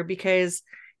spot here, because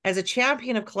as a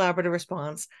champion of collaborative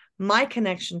response, my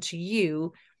connection to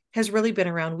you has really been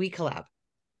around WeCollab,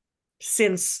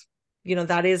 since,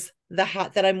 that is the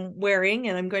hat that I'm wearing,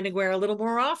 and I'm going to wear a little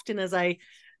more often as I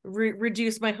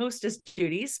reduce my hostess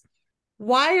duties.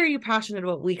 Why are you passionate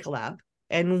about WeCollab,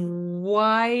 and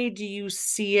why do you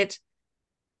see it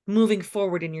moving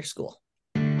forward in your school?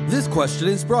 This question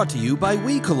is brought to you by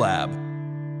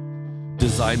WeCollab.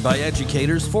 Designed by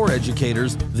educators for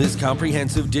educators, this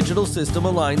comprehensive digital system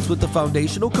aligns with the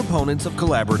foundational components of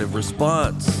collaborative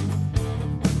response.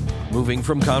 Moving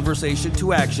from conversation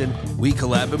to action,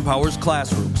 WeCollab empowers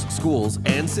classrooms, schools,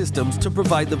 and systems to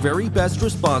provide the very best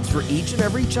response for each and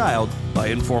every child by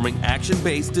informing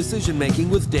action-based decision-making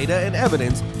with data and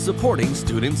evidence supporting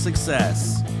student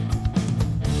success.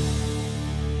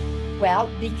 Well,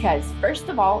 because first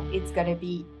of all, it's going to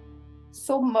be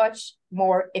so much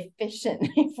more efficient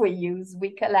if we use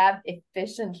WeCollab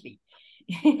efficiently.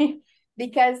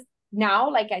 Because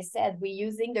now, like I said, we're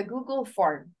using the Google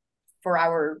form for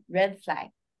our red flag.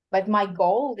 But my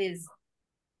goal is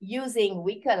using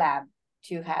WeCollab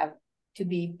to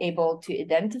be able to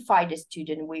identify the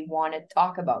student we want to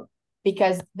talk about.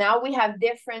 Because now we have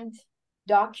different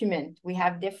documents, we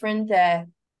have different,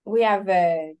 we have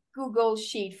a Google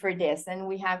sheet for this,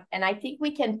 and I think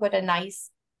we can put a nice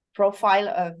profile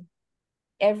of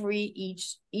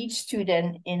each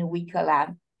student in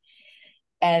WeCollab.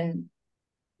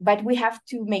 But we have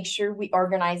to make sure we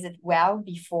organize it well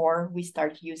before we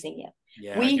start using it.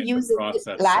 Yeah, we used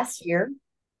it last year.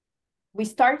 We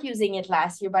started using it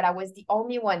last year, but I was the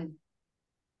only one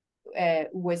who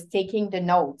was taking the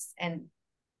notes, and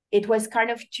it was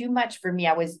kind of too much for me.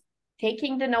 I was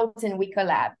taking the notes in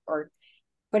WeCollab or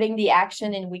putting the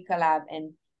action in WeCollab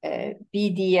and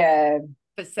be the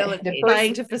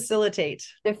trying to facilitate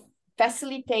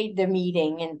the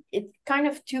meeting, and it's kind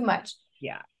of too much.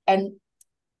 Yeah. And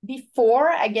before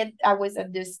I was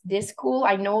at this school,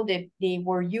 I know that they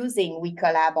were using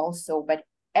WeCollab also, but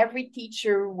every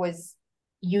teacher was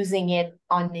using it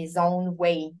on his own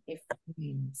way.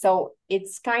 So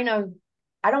it's kind of,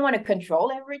 I don't want to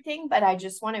control everything, but I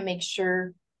just want to make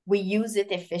sure we use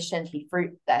it efficiently for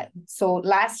that. So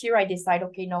last year I decided,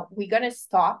 okay, no, we're going to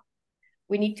stop.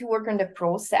 We need to work on the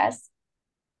process,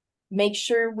 make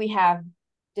sure we have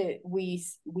we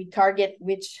target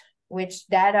which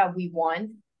data we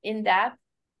want in that,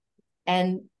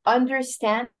 and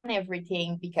understand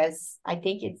everything, because I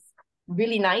think it's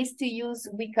really nice to use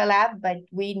WeCollab, but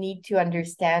we need to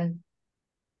understand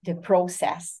the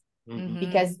process.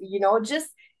 Because, just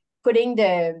putting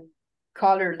the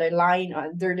line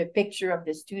under the picture of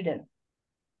the student.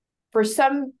 For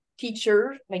some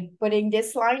teachers, like putting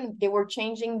this line, they were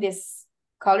changing this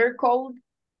color code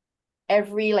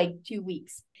every 2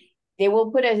 weeks. They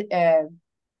will put a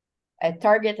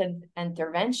target and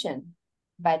intervention,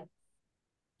 but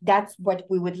that's what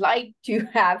we would like to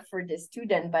have for the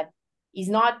student, but he's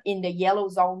not in the yellow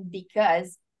zone,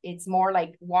 because it's more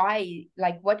like why,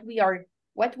 like what we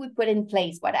put in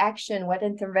place, what action, what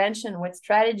intervention, what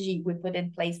strategy we put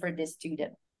in place for this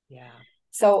student. Yeah.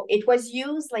 So it was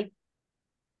used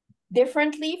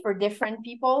differently for different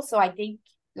people. So I think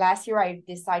last year I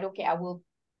decided, okay, I will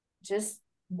just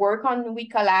work on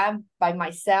WeCollab by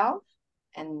myself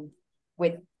and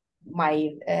with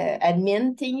my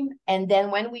admin team. And then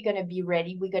when we're going to be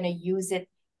ready, we're going to use it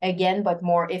again, but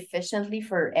more efficiently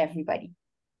for everybody.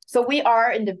 So we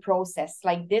are in the process.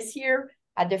 Like this year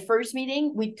at the first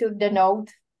meeting, we took the note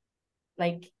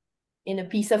on a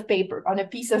piece of paper.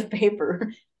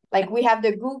 Like we have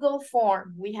the Google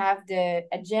form, we have the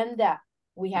agenda,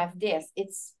 we have this.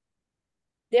 It's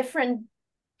different,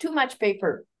 too much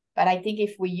paper. But I think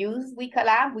if we use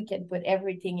WeCollab, we can put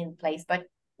everything in place. But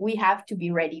we have to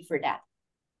be ready for that.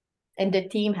 And the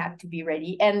team have to be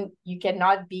ready. And you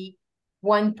cannot be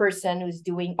one person who's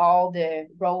doing all the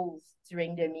roles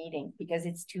during the meeting, because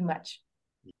it's too much.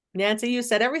 Nancy, you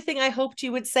said everything I hoped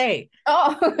you would say.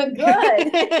 Oh,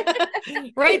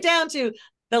 good. Right down to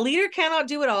the leader cannot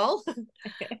do it all.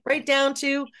 Right down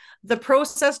to the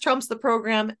process trumps the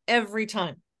program every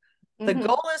time. The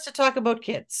goal is to talk about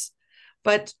kids,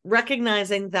 but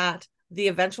recognizing that the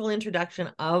eventual introduction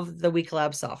of the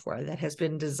WeCollab software that has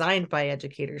been designed by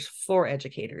educators for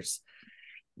educators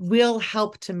will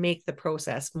help to make the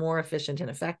process more efficient and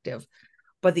effective.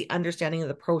 But the understanding of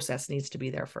the process needs to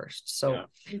be there first. So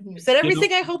you said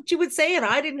everything I hoped you would say, and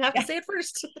I didn't have to say it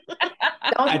first.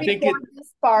 Don't record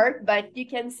this part, but you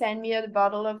can send me a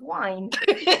bottle of wine.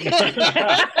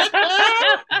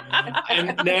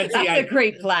 And Nancy, that's a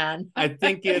great plan. I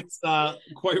think it's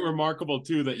quite remarkable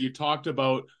too that you talked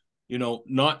about,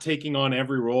 not taking on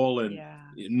every role and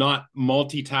not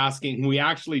multitasking. We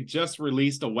actually just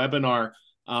released a webinar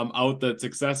out that's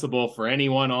accessible for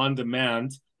anyone on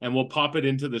demand. And we'll pop it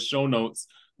into the show notes,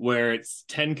 where it's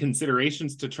 10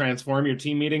 considerations to transform your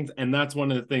team meetings. And that's one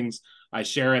of the things I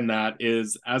share in that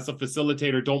is, as a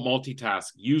facilitator, don't multitask,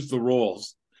 use the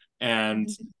roles and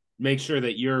make sure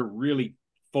that you're really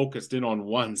focused in on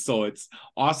one. So it's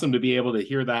awesome to be able to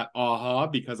hear that aha,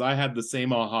 because I had the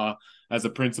same aha as a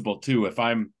principal too. If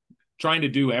I'm trying to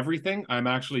do everything, I'm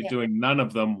actually doing none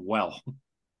of them well.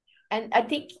 And I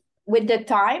think with the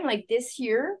time, like this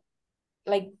year,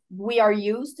 we are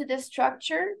used to the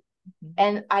structure,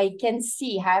 and I can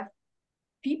have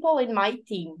people in my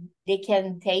team, they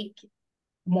can take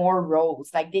more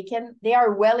roles. They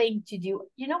are willing to do,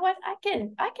 you know what, I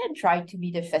can try to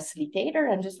be the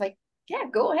facilitator, and just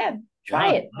go ahead,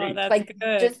 try it. Oh, that's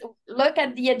good. Just look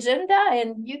at the agenda,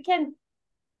 and you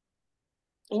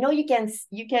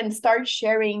can start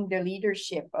sharing the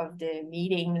leadership of the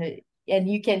meeting, and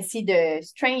you can see the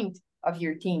strength of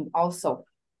your team also.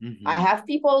 I have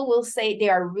people will say they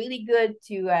are really good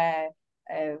to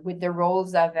with the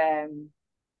roles of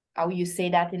how you say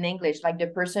that in English, like the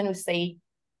person who say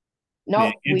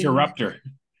no, interrupter.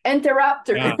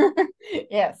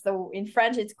 Yeah, so in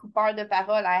French it's coupeur de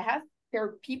parole. I have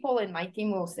people in my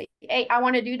team who will say, hey, I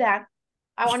want to do that.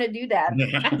 You're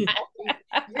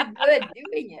good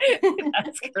doing it.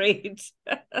 That's great.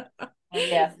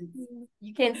 Yes,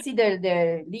 you can see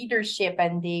the leadership,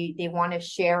 and they want to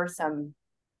share some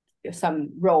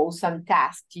roles, some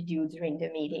tasks to do during the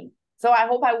meeting. So I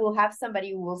hope I will have somebody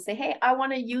who will say, hey, I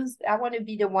want to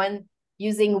be the one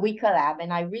using WeCollab.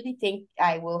 And I really think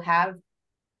I will have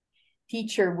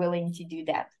teacher willing to do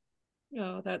that.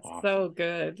 Oh, that's so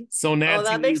good. So Nancy,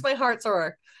 that makes my heart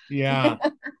soar. Yeah.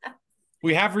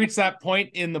 We have reached that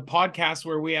point in the podcast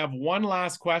where we have one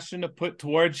last question to put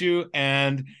towards you.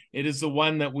 And it is the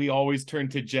one that we always turn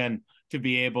to Jen. to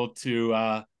be able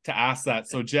to ask that.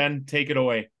 So Jen, take it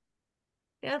away.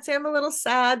 Nancy, I'm a little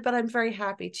sad, but I'm very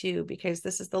happy too, because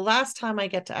this is the last time I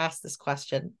get to ask this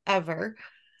question ever,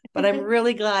 but I'm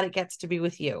really glad it gets to be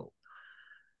with you.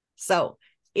 So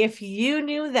if you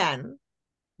knew then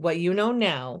what you know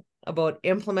now about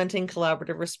implementing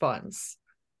collaborative response,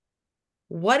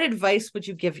 what advice would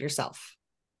you give yourself?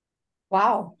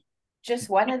 Wow. Just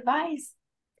one advice.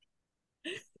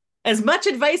 As much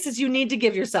advice as you need to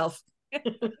give yourself.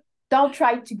 Don't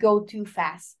try to go too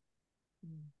fast.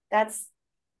 I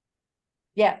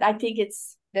think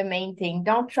it's the main thing.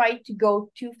 Don't try to go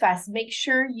too fast. Make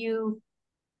sure you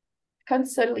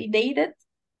consolidate it,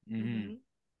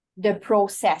 the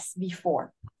process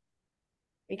before.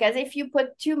 Because if you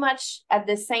put too much at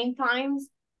the same time,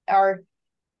 or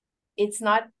it's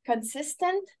not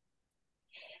consistent,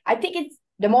 I think it's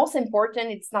the most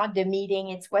important. It's not the meeting,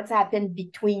 it's what's happened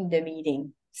between the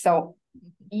meeting. So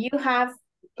you have,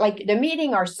 like, the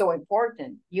meeting are so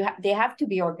important. They have to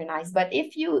be organized. But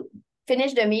if you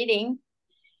finish the meeting,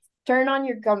 turn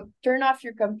off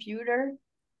your computer,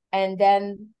 and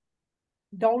then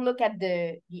don't look at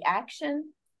the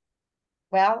action.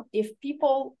 Well, if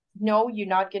people know you're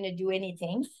not going to do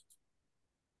anything,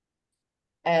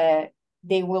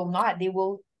 they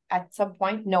will at some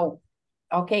point know,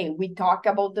 okay, we talk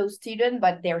about those students,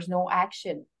 but there's no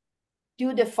action.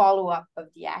 Do the follow-up of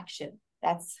the action.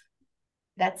 That's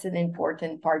an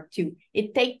important part too.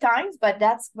 It takes time, but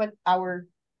that's what our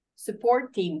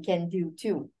support team can do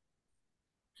too.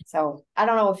 So I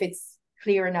don't know if it's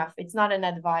clear enough. It's not an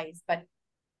advice, but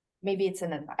maybe it's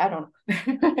an advice. I don't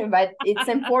know. But it's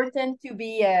important to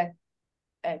be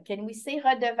can we say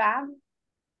redevable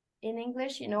in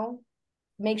English?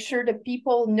 Make sure the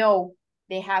people know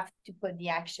they have to put the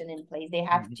action in place. They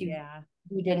have to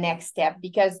do the next step,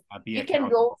 because you can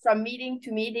go from meeting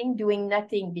to meeting doing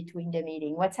nothing between the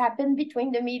meeting. What's happened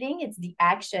between the meeting? It's the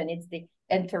action, it's the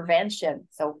intervention.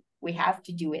 So we have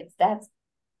to do it. That's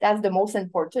the most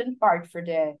important part for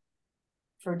the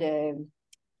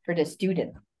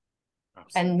student.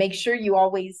 Absolutely. And make sure you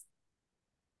always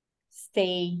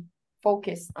stay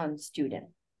focused on student.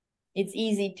 It's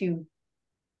easy to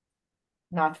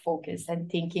not focus and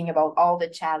thinking about all the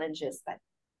challenges, but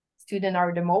students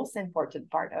are the most important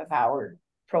part of our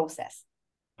process.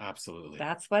 Absolutely.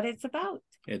 That's what it's about.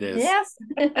 It is. Yes.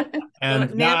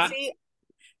 And Nancy.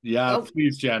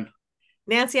 Please, Jen.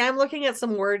 Nancy, I'm looking at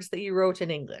some words that you wrote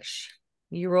in English.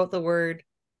 You wrote the word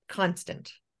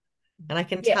constant. And I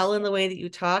can tell in the way that you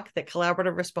talk that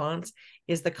collaborative response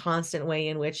is the constant way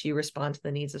in which you respond to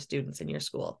the needs of students in your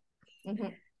school.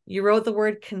 You wrote the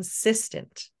word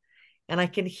consistent. And I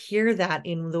can hear that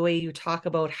in the way you talk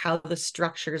about how the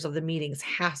structures of the meetings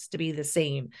has to be the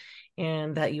same,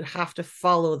 and that you have to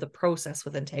follow the process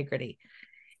with integrity.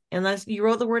 And you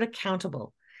wrote the word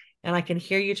accountable. And I can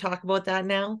hear you talk about that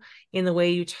now in the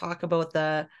way you talk about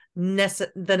the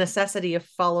necessity of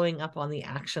following up on the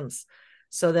actions,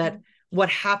 so that what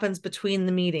happens between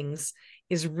the meetings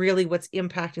is really what's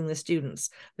impacting the students.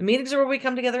 The meetings are where we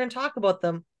come together and talk about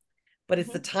them, but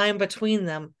it's the time between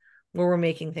them where we're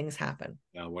making things happen.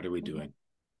 Now, what are we doing?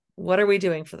 What are we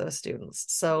doing for those students?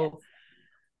 So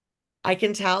I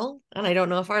can tell, and I don't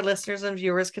know if our listeners and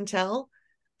viewers can tell,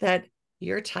 that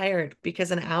you're tired,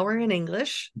 because an hour in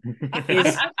English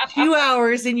is 2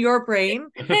 hours in your brain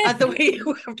at the way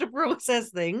you have to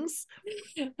process things.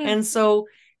 And so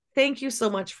thank you so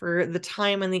much for the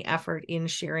time and the effort in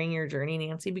sharing your journey,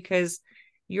 Nancy, because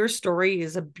your story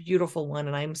is a beautiful one.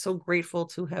 And I'm so grateful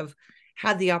to have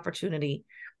had the opportunity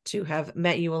to have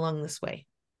met you along this way.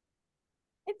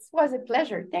 It was a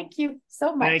pleasure. Thank you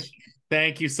so much.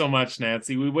 Thank you so much,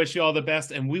 Nancy. We wish you all the best,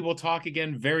 and we will talk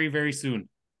again very, very soon.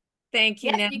 Thank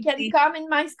you, Nancy. You can come in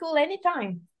my school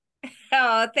anytime.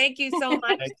 Oh, thank you so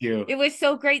much. Thank you. It was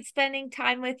so great spending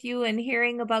time with you and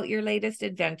hearing about your latest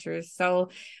adventures. So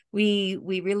we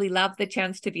really love the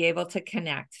chance to be able to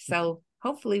connect. So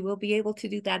hopefully we'll be able to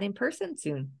do that in person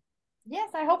soon.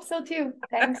 Yes, I hope so too.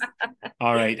 Thanks.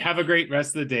 All right. Have a great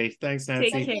rest of the day. Thanks,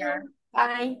 Nancy. Take care.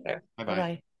 Bye.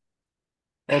 Bye-bye.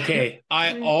 Okay.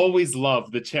 I always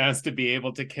love the chance to be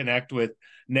able to connect with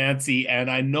Nancy.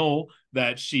 And I know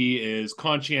that she is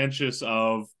conscientious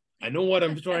of, I know what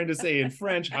I'm trying to say in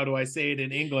French. How do I say it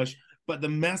in English? But the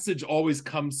message always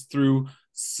comes through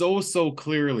so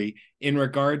clearly in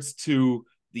regards to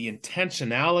the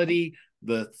intentionality,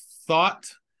 the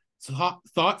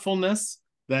thoughtfulness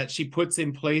that she puts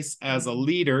in place as a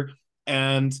leader,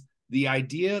 and the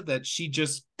idea that she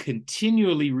just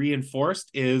continually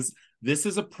reinforced is this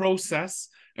is a process,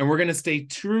 and we're going to stay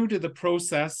true to the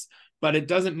process, but it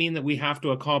doesn't mean that we have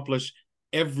to accomplish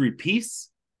every piece.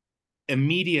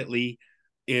 immediately,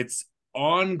 it's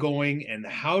ongoing. And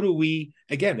how do we,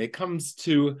 again, it comes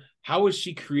to how is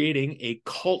she creating a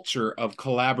culture of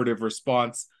collaborative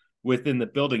response within the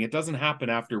building? It doesn't happen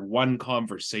after one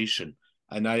conversation.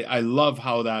 And I love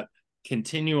how that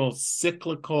continual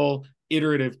cyclical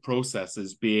iterative process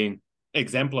is being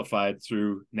exemplified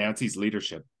through Nancy's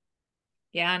leadership.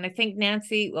 Yeah, and I think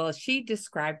Nancy, well, she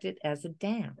described it as a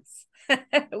dance,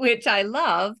 which I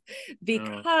love,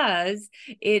 because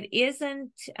it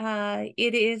isn't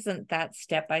that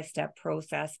step-by-step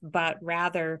process, but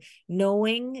rather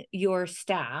knowing your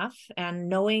staff and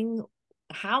knowing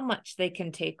how much they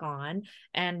can take on,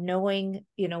 and knowing,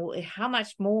 you know, how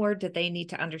much more do they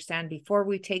need to understand before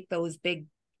we take those big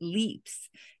leaps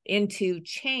into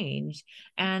change.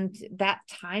 And that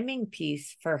timing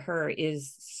piece for her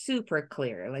is super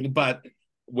clear. Like, but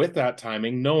with that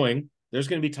timing, knowing there's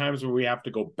going to be times where we have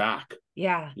to go back.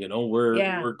 Yeah. You know,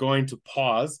 we're going to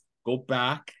pause, go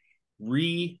back,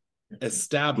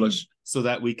 re-establish so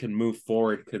that we can move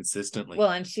forward consistently.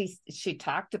 Well, and she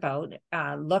talked about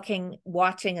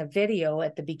watching a video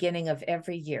at the beginning of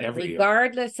every year,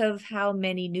 regardless of how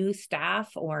many new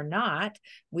staff or not,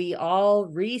 we all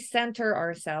recenter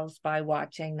ourselves by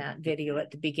watching that video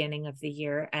at the beginning of the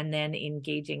year and then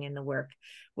engaging in the work,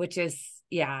 which is,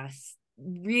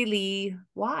 really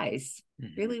wise,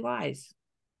 really wise.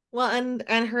 Well,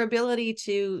 and her ability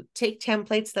to take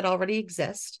templates that already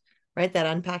exist, right? That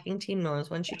unpacking team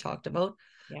knows when she talked about,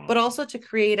 but also to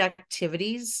create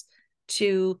activities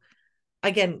to,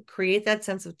 again, create that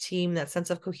sense of team, that sense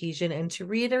of cohesion, and to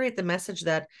reiterate the message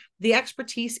that the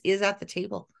expertise is at the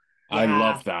table. I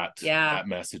love that, that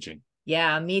messaging.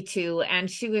 Yeah, me too. And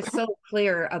she was so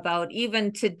clear about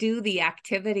even to do the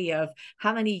activity of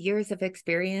how many years of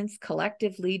experience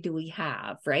collectively do we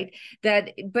have, right?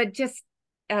 But just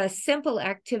a simple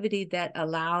activity that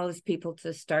allows people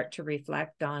to start to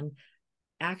reflect on,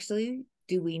 actually,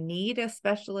 do we need a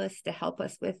specialist to help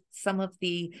us with some of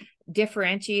the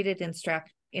differentiated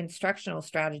instructional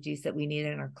strategies that we need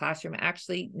in our classroom?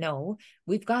 Actually, no,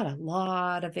 we've got a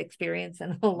lot of experience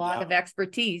and a lot of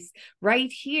expertise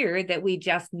right here that we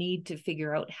just need to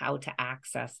figure out how to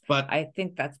access. But I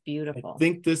think that's beautiful. I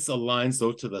think this aligns,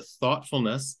 though, to the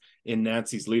thoughtfulness in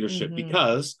Nancy's leadership,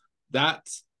 because that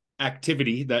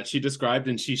activity that she described,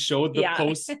 and she showed the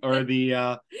posts or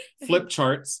the flip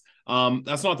charts.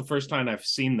 That's not the first time I've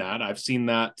seen that. I've seen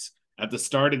that at the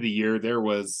start of the year. There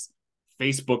was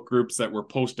Facebook groups that were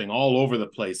posting all over the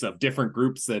place of different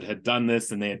groups that had done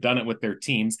this, and they had done it with their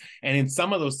teams. And in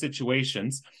some of those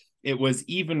situations, it was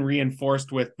even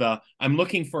reinforced with I'm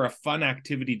looking for a fun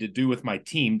activity to do with my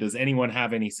team. Does anyone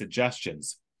have any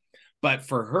suggestions? But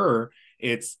for her,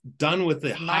 it's done with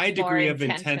a high degree of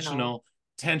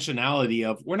intentionality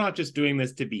of, we're not just doing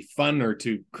this to be fun or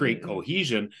to create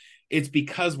cohesion. It's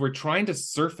because we're trying to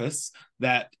surface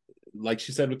that, like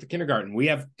she said with the kindergarten, we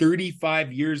have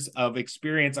 35 years of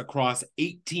experience across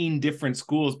 18 different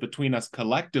schools between us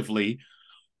collectively.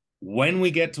 When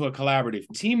we get to a collaborative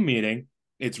team meeting,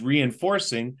 it's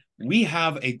reinforcing we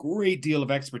have a great deal of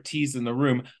expertise in the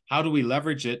room. How do we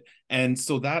leverage it? And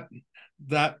so that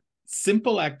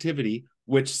simple activity,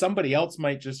 which somebody else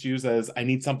might just use as, I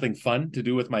need something fun to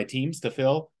do with my teams to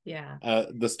fill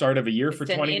the start of a year for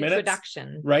 20 minutes.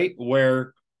 Introduction. Right?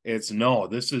 Where it's, no,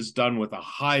 this is done with a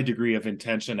high degree of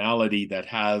intentionality that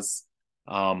has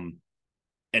an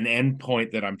end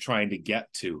point that I'm trying to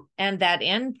get to. And that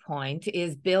end point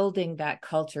is building that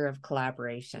culture of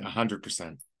collaboration.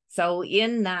 100%. So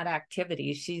in that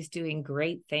activity, she's doing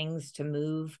great things to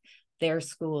move their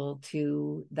school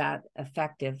to that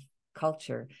effective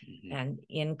culture and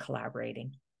in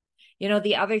collaborating. You know,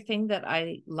 the other thing that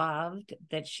I loved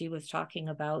that she was talking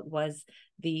about was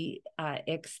the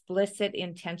explicit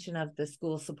intention of the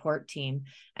school support team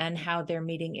and how they're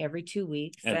meeting every 2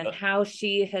 weeks, and how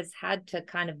she has had to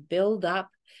kind of build up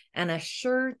and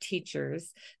assure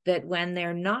teachers that when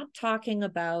they're not talking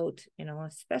about, you know,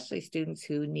 especially students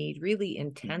who need really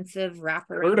intensive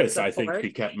wraparound support. I think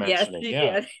she kept mentioning.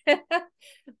 Yes, she did.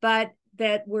 But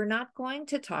that we're not going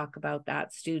to talk about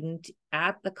that student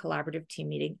at the collaborative team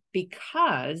meeting,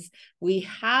 because we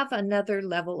have another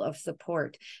level of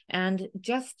support. And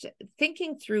just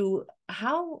thinking through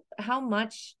how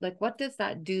much, like, what does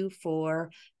that do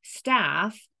for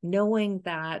staff, knowing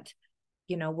that,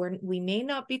 you know, we may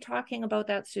not be talking about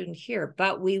that student here,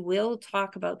 but we will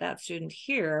talk about that student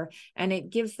here. And it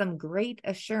gives them great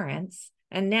assurance.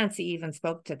 And Nancy even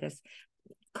spoke to this,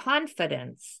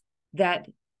 confidence that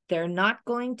they're not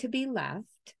going to be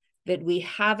left, that we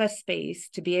have a space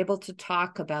to be able to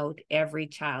talk about every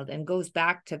child, and goes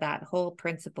back to that whole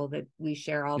principle that we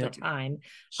share all the time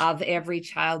of every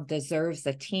child deserves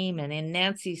a team. And in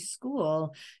Nancy's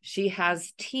school, she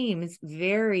has teams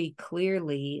very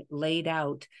clearly laid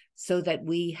out so that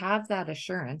we have that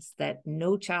assurance that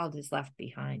no child is left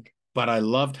behind. But I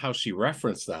loved how she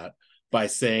referenced that by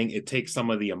saying it takes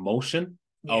some of the emotion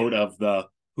out of the,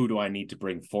 who do I need to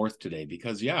bring forth today?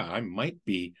 Because I might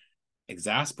be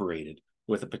exasperated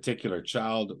with a particular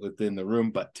child within the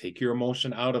room, but take your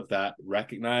emotion out of that,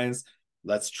 recognize,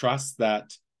 let's trust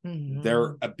that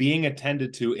they're being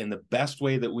attended to in the best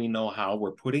way that we know how.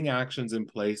 We're putting actions in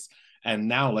place. And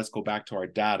now let's go back to our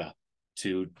data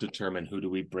to determine who do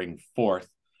we bring forth,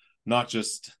 not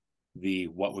just the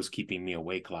what was keeping me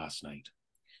awake last night.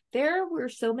 There were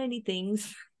so many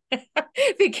things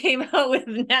that came out with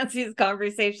Nancy's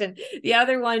conversation. The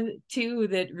other one too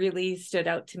that really stood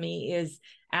out to me is,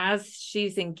 as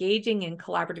she's engaging in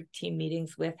collaborative team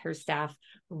meetings with her staff,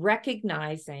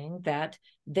 recognizing that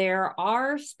there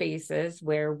are spaces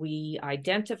where we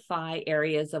identify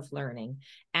areas of learning,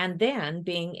 and then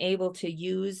being able to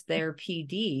use their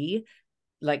PD,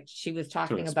 like she was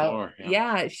talking about,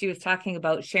 she was talking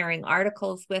about sharing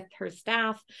articles with her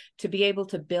staff to be able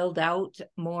to build out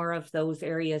more of those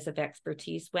areas of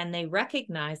expertise when they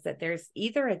recognize that there's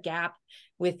either a gap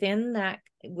within the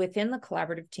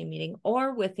collaborative team meeting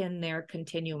or within their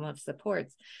continuum of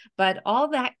supports. But all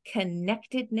that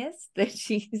connectedness that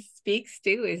she speaks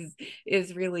to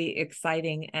is really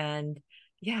exciting and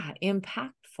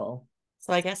impactful.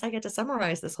 So I guess I get to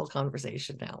summarize this whole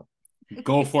conversation now.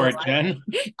 Go for it, Jen.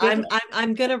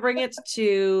 I'm gonna bring it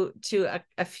to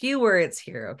a few words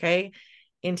here, okay?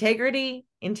 Integrity,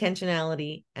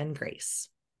 intentionality, and grace.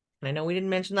 And I know we didn't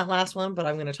mention that last one, but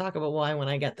I'm going to talk about why when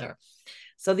I get there.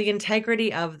 So the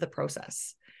integrity of the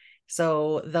process.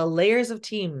 So the layers of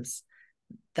teams,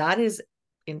 that is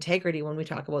integrity when we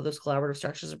talk about those collaborative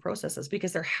structures and processes,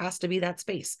 because there has to be that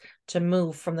space to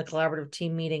move from the collaborative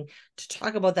team meeting to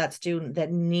talk about that student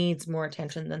that needs more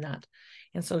attention than that.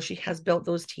 And so she has built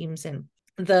those teams in.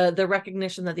 The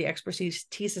recognition that the expertise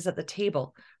is at the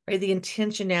table, right? The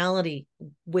intentionality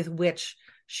with which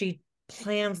she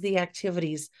plans the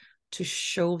activities to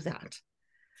show that.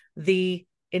 The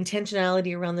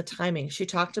intentionality around the timing. She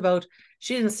talked about,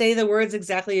 she didn't say the words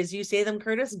exactly as you say them,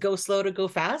 Curtis, go slow to go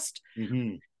fast.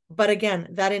 But again,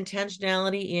 that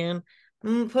intentionality in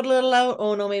put a little out.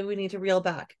 Oh no, maybe we need to reel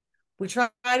back. We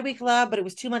tried we collab, but it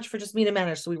was too much for just me to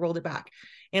manage. So we rolled it back.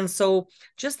 And so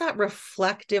just that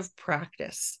reflective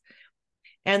practice.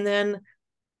 And then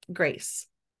grace.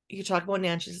 You talk about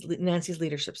Nancy's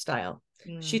leadership style.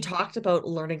 She talked about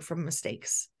learning from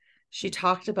mistakes. She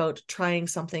talked about trying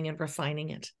something and refining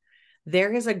it.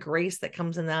 There is a grace that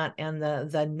comes in that, and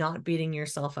the not beating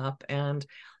yourself up, and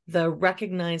the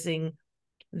recognizing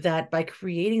that by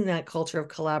creating that culture of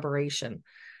collaboration,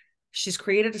 she's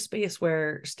created a space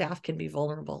where staff can be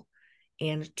vulnerable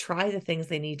and try the things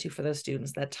they need to for those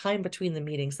students, that time between the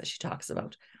meetings that she talks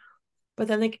about. But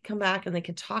then they can come back and they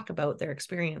can talk about their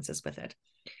experiences with it.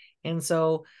 And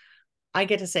so I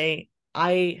get to say,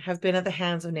 I have been at the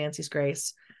hands of Nancy's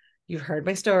grace. You've heard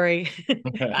my story.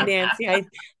 Nancy,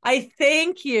 I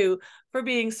thank you for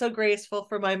being so graceful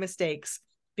for my mistakes,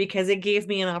 because it gave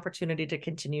me an opportunity to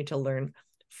continue to learn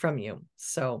from you.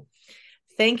 So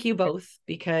thank you both,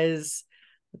 because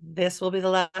this will be the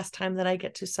last time that I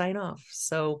get to sign off.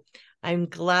 So I'm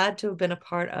glad to have been a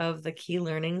part of the key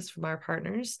learnings from our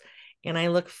partners, and I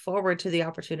look forward to the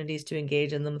opportunities to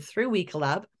engage in them through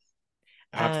WeCollab.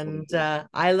 Absolutely. And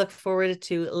I look forward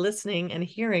to listening and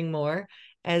hearing more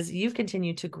as you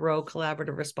continue to grow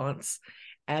collaborative response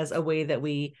as a way that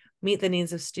we meet the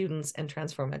needs of students and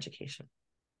transform education.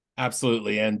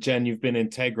 Absolutely. And Jen, you've been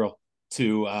integral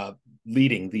to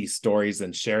leading these stories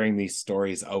and sharing these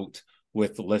stories out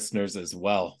with the listeners as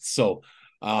well. So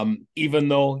even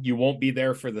though you won't be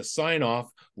there for the sign off,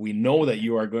 we know that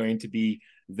you are going to be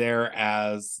there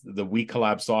as the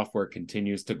WeCollab software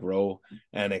continues to grow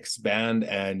and expand,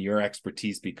 and your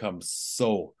expertise becomes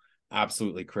so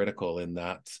absolutely critical in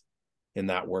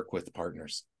that work with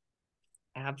partners.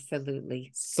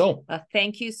 Absolutely. So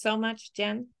thank you so much,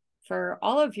 Jen, for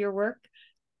all of your work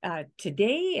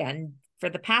today and for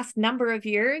the past number of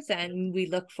years. And we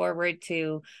look forward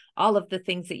to all of the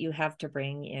things that you have to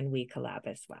bring in WeCollab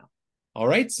as well. All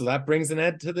right, so that brings an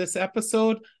end to this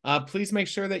episode. Please make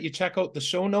sure that you check out the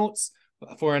show notes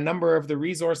for a number of the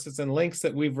resources and links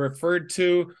that we've referred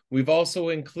to. We've also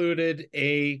included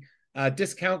a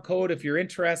discount code if you're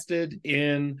interested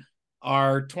in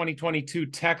our 2022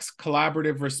 text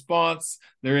collaborative response.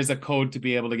 There is a code to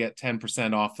be able to get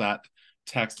 10% off that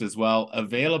text as well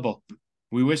available.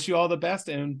 We wish you all the best,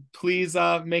 and please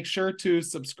make sure to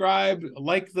subscribe,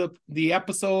 like the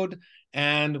episode,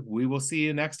 and we will see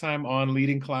you next time on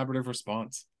Leading Collaborative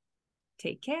Response.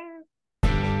 Take care.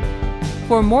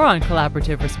 For more on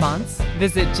collaborative response,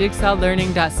 visit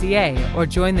jigsawlearning.ca or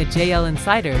join the JL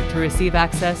Insider to receive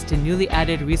access to newly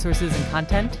added resources and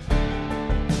content.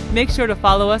 Make sure to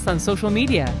follow us on social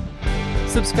media.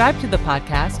 Subscribe to the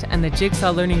podcast and the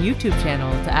Jigsaw Learning YouTube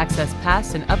channel to access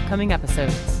past and upcoming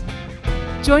episodes.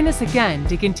 Join us again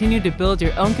to continue to build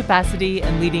your own capacity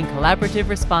and leading collaborative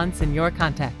response in your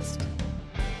context.